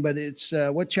when, but it's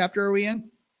what chapter are we in?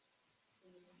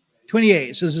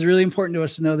 28. So this is really important to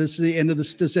us to know this is the end of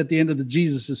this at the end of the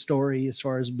Jesus story as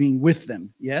far as being with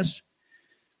them. Yes.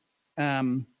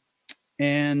 And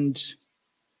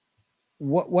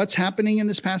what's happening in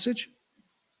this passage?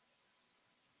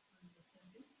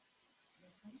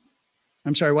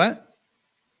 I'm sorry, what?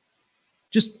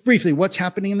 Just briefly, what's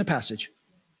happening in the passage?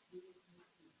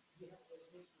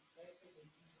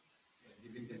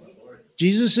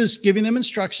 Jesus is giving them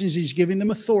instructions. He's giving them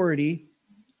authority.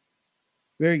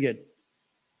 Very good.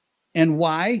 And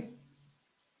why?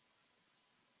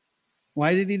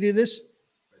 Why did he do this?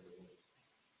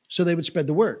 So they would spread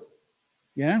the word.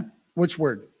 Yeah? Which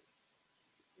word?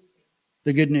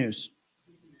 The good news.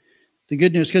 The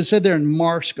good news. Because it said there in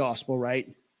Mark's gospel, right?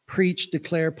 Preach,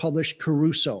 declare, publish,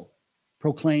 caruso.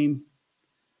 Proclaim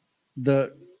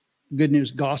the good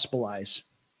news. Gospelize.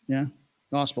 Yeah?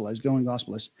 Gospelize. Go and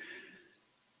gospelize.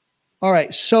 All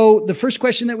right. So the first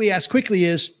question that we ask quickly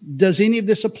is, does any of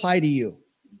this apply to you?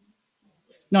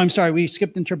 No, I'm sorry. We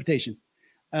skipped interpretation.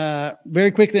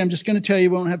 Very quickly, I'm just going to tell you,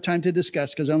 we won't have time to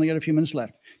discuss because I only got a few minutes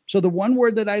left. So the one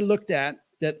word that I looked at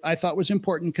that I thought was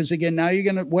important, because again, now you're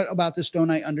going to, what about this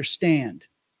don't I understand?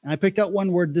 And I picked out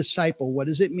one word, disciple. What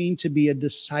does it mean to be a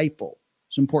disciple?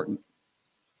 It's important.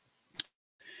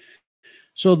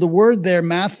 So the word there,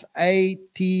 mathatio.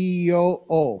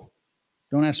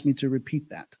 Don't ask me to repeat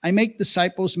that. I make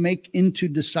disciples, make into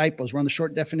disciples. We're on the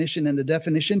short definition. And the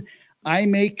definition, I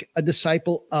make a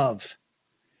disciple of.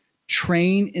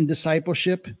 Train in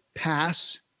discipleship,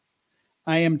 pass.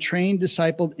 I am trained,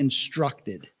 discipled,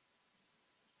 instructed.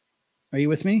 Are you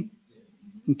with me?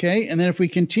 Okay. And then if we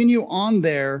continue on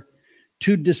there,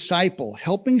 to disciple,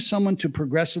 helping someone to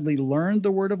progressively learn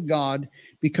the word of God,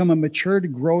 become a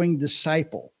matured, growing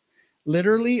disciple.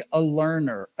 Literally a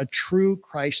learner, a true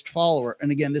Christ follower.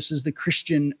 And again, this is the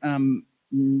Christian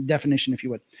definition, if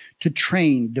you would. To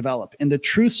train, develop in the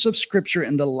truths of Scripture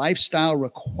and the lifestyle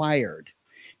required.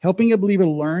 Helping a believer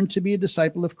learn to be a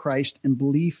disciple of Christ in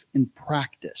belief and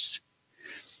practice.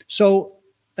 So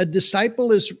a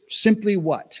disciple is simply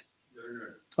what?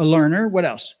 Learner. A learner. What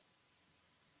else?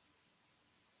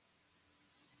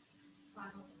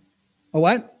 A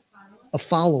what? A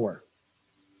follower.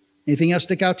 Anything else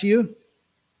stick out to you?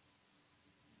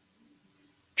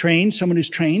 Trained, someone who's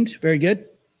trained. Very good.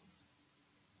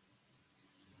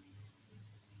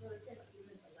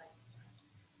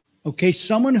 Okay,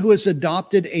 someone who has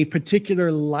adopted a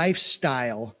particular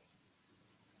lifestyle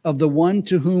of the one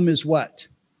to whom is what?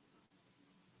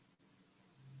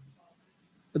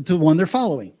 The one they're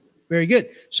following. Very good.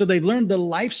 So they've learned the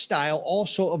lifestyle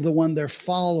also of the one they're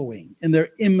following, and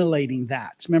they're emulating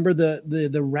that. Remember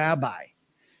the rabbi.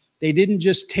 They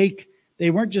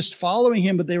weren't just following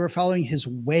him, but they were following his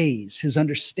ways, his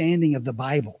understanding of the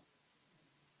Bible,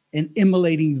 and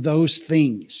emulating those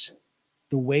things.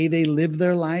 The way they lived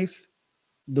their life,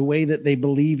 the way that they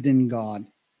believed in God.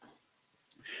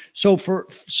 So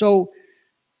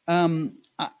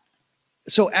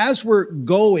as we're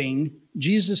going,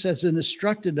 Jesus has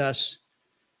instructed us,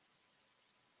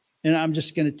 and I'm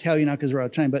just going to tell you now because we're out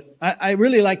of time, but I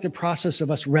really like the process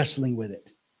of us wrestling with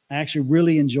it. I actually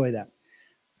really enjoy that.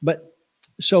 But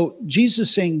so Jesus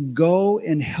is saying, go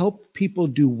and help people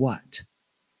do what?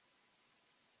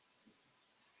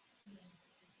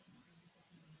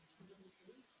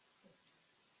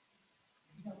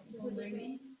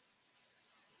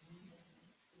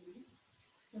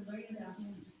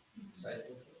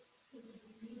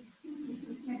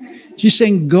 She's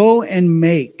saying, go and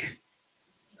make.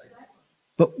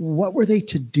 But what were they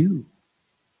to do?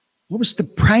 What was the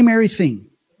primary thing?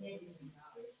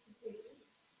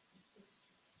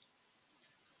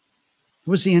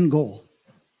 What was the end goal?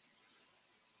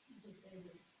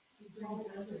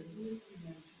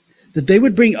 That they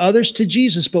would bring others to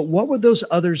Jesus, but what would those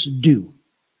others do?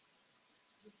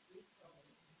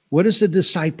 What is the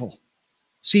disciple?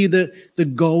 See, the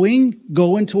go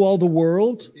into all the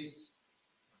world,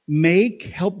 make,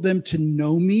 help them to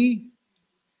know me,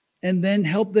 and then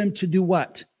help them to do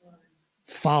what?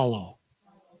 Follow.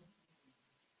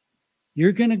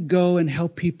 You're going to go and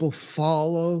help people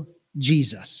follow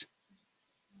Jesus.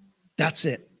 That's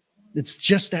it. It's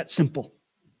just that simple.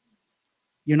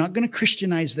 You're not going to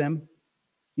Christianize them.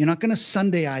 You're not going to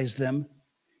Sundayize them.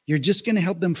 You're just going to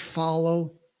help them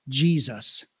follow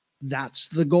Jesus. That's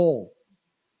the goal.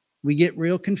 We get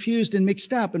real confused and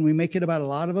mixed up, and we make it about a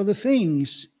lot of other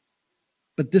things.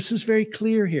 But this is very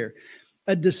clear here.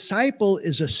 A disciple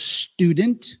is a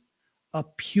student, a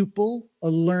pupil, a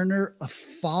learner, a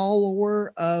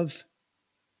follower of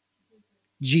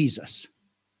Jesus.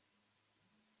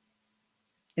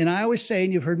 And I always say,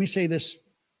 and you've heard me say this,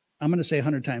 I'm going to say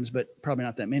 100 times, but probably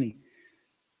not that many.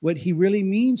 What he really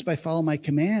means by follow my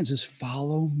commands is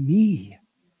follow me.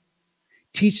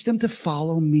 Teach them to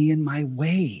follow me in my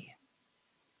way.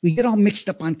 We get all mixed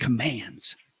up on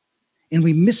commands, and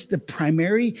we miss the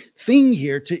primary thing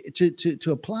here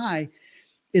to apply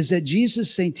is that Jesus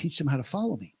is saying, teach them how to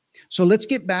follow me. So let's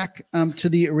get back to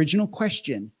the original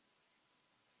question.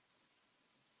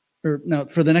 Or no,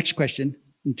 for the next question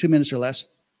in 2 minutes or less.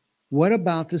 What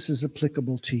about this is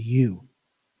applicable to you?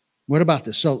 What about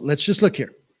this? So let's just look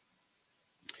here.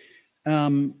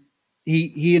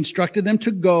 He instructed them to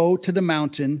go to the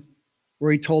mountain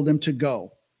where he told them to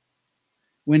go.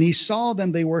 When he saw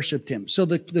them, they worshiped him. So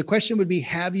the question would be,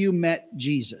 have you met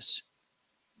Jesus?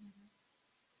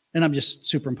 And I'm just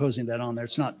superimposing that on there.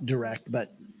 It's not direct,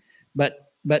 but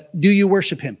do you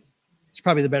worship him? It's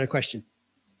probably the better question.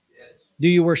 Yes. Do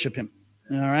you worship him?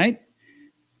 All right.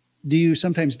 Do you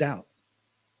sometimes doubt?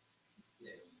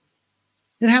 Yes.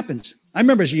 It happens. I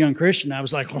remember as a young Christian, I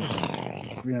was like, it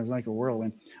was like a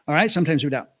whirlwind. All right. Sometimes we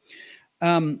doubt.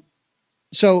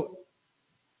 So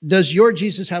does your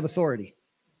Jesus have authority?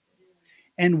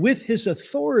 And with his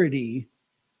authority,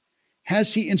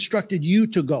 has he instructed you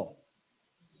to go?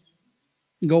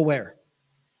 Go where?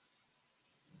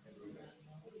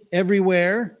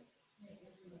 Everywhere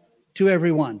to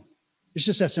everyone. It's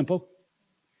just that simple.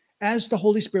 As the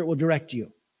Holy Spirit will direct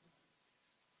you.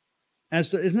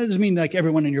 It doesn't mean like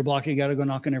everyone in your block, you got to go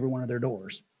knock on every one of their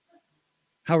doors.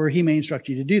 However, he may instruct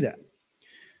you to do that.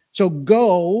 So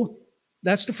go,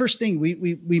 that's the first thing.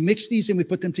 We mix these and we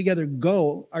put them together.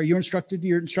 Go. Are you instructed?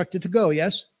 You're instructed to go,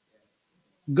 yes?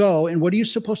 Go. And what are you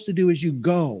supposed to do as you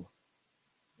go?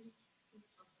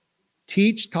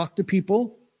 Teach, talk to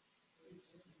people,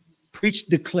 preach,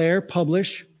 declare,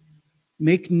 publish,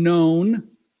 make known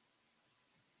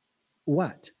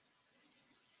what?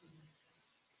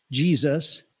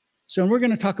 Jesus. So we're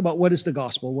going to talk about what is the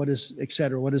gospel, what is, et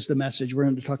cetera, what is the message. We're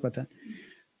going to talk about that.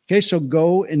 Okay, so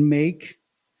go and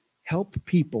help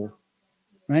people,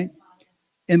 right?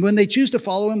 And when they choose to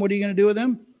follow him, what are you going to do with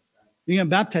them? You're going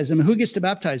to baptize them. And who gets to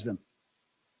baptize them?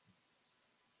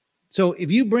 So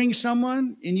if you bring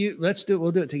someone and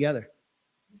we'll do it together.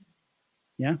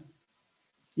 Yeah?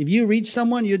 If you reach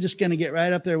someone, you're just going to get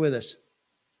right up there with us.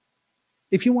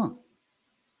 If you want.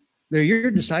 They're your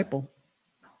disciple.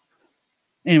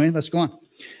 Anyway, let's go on.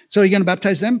 So you're going to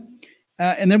baptize them.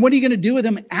 And then what are you going to do with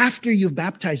them after you've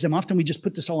baptized them? Often we just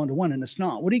put this all into one and it's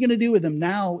not. What are you going to do with them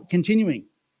now, continuing?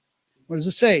 What does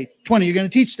it say? 20, you're going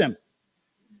to teach them.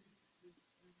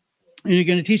 And you're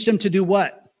going to teach them to do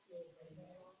what?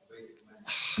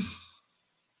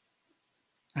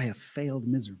 I have failed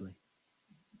miserably.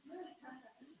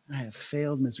 I have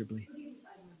failed miserably.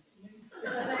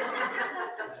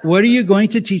 What are you going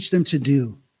to teach them to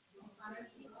do?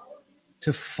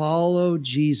 To follow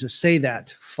Jesus. Say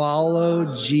that.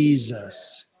 Follow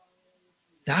Jesus.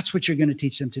 That's what you're going to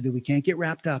teach them to do. We can't get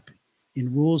wrapped up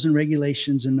in rules and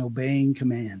regulations and obeying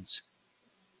commands.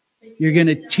 You're going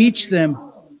to teach them,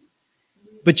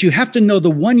 but you have to know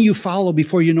the one you follow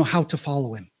before you know how to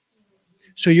follow him.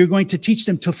 So you're going to teach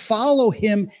them to follow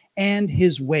him and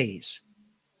his ways.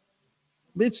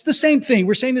 It's the same thing.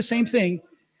 We're saying the same thing.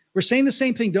 We're saying the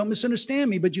same thing. Don't misunderstand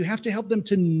me, but you have to help them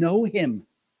to know him,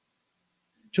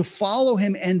 to follow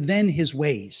him and then his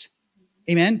ways.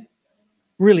 Amen?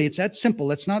 Really, it's that simple.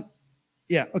 Let's not,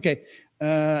 yeah, okay.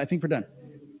 I think we're done.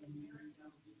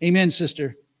 Amen,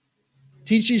 sister.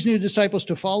 Teach these new disciples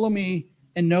to follow me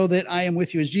and know that I am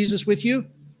with you. Is Jesus with you?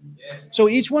 Yes. So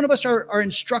each one of us are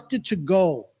instructed to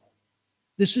go.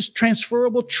 This is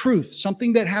transferable truth.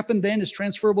 Something that happened then is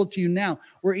transferable to you now.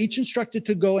 We're each instructed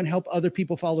to go and help other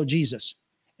people follow Jesus.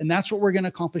 And that's what we're going to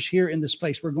accomplish here in this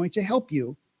place. We're going to help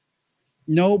you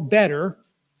know better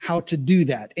how to do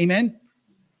that. Amen?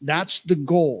 That's the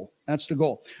goal. That's the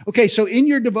goal. Okay, so in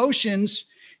your devotions,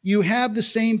 you have the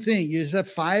same thing. You have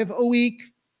 5 a week,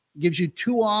 gives you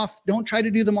 2 off. Don't try to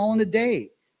do them all in a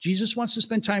day. Jesus wants to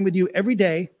spend time with you every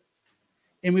day,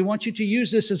 and we want you to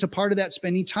use this as a part of that,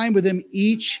 spending time with him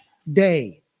each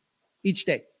day. Each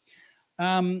day.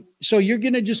 So you're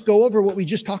going to just go over what we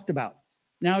just talked about.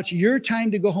 Now it's your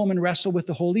time to go home and wrestle with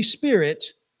the Holy Spirit,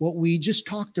 what we just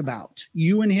talked about,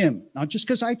 you and him, not just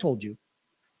because I told you,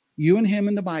 you and him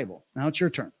in the Bible. Now it's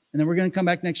your turn. And then we're going to come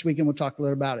back next week and we'll talk a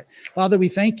little about it. Father, we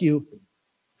thank you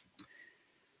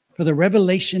for the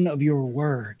revelation of your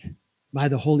word by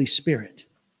the Holy Spirit.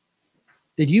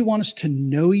 That you want us to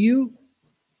know you,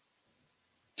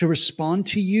 to respond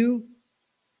to you,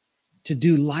 to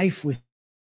do life with you.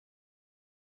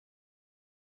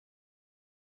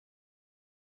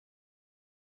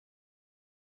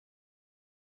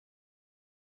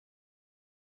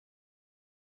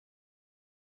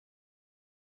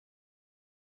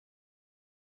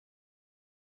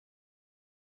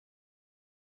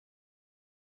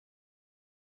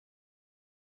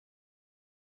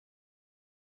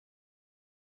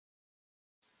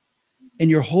 And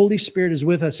your Holy Spirit is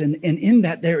with us. And in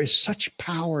that, there is such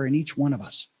power in each one of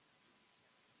us.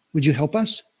 Would you help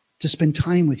us to spend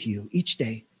time with you each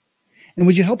day? And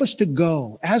would you help us to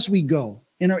go, as we go,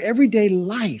 in our everyday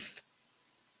life,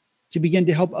 to begin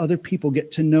to help other people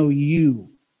get to know you,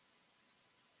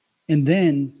 and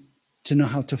then to know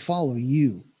how to follow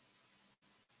you.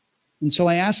 And so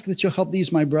I ask that you'll help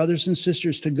these, my brothers and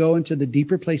sisters, to go into the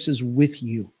deeper places with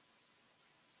you.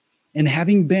 And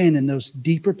having been in those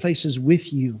deeper places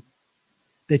with you,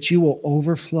 that you will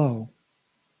overflow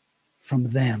from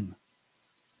them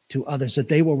to others, that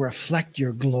they will reflect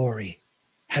your glory,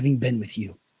 having been with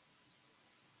you.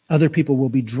 Other people will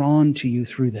be drawn to you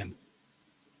through them.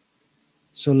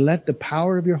 So let the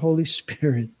power of your Holy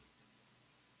Spirit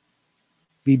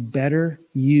be better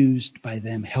used by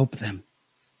them. Help them.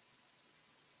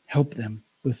 Help them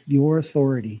with your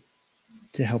authority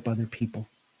to help other people.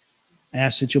 I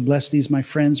ask that you'll bless these, my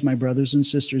friends, my brothers and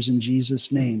sisters, in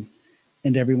Jesus' name.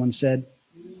 And everyone said,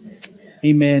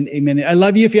 Amen. Amen. I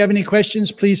love you. If you have any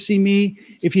questions, please see me.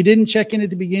 If you didn't check in at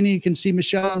the beginning, you can see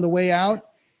Michelle on the way out.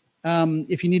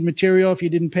 If you need material, if you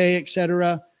didn't pay,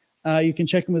 etc., you can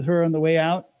check in with her on the way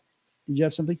out. Did you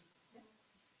have something?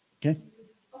 Okay.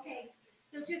 Okay,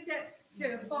 so just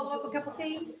to follow up a couple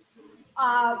things.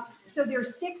 So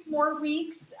there's 6 more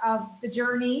weeks of the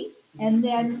journey, and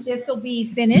then this will be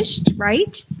finished,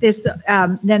 right? This,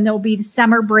 then there'll be the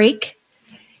summer break.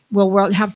 We'll have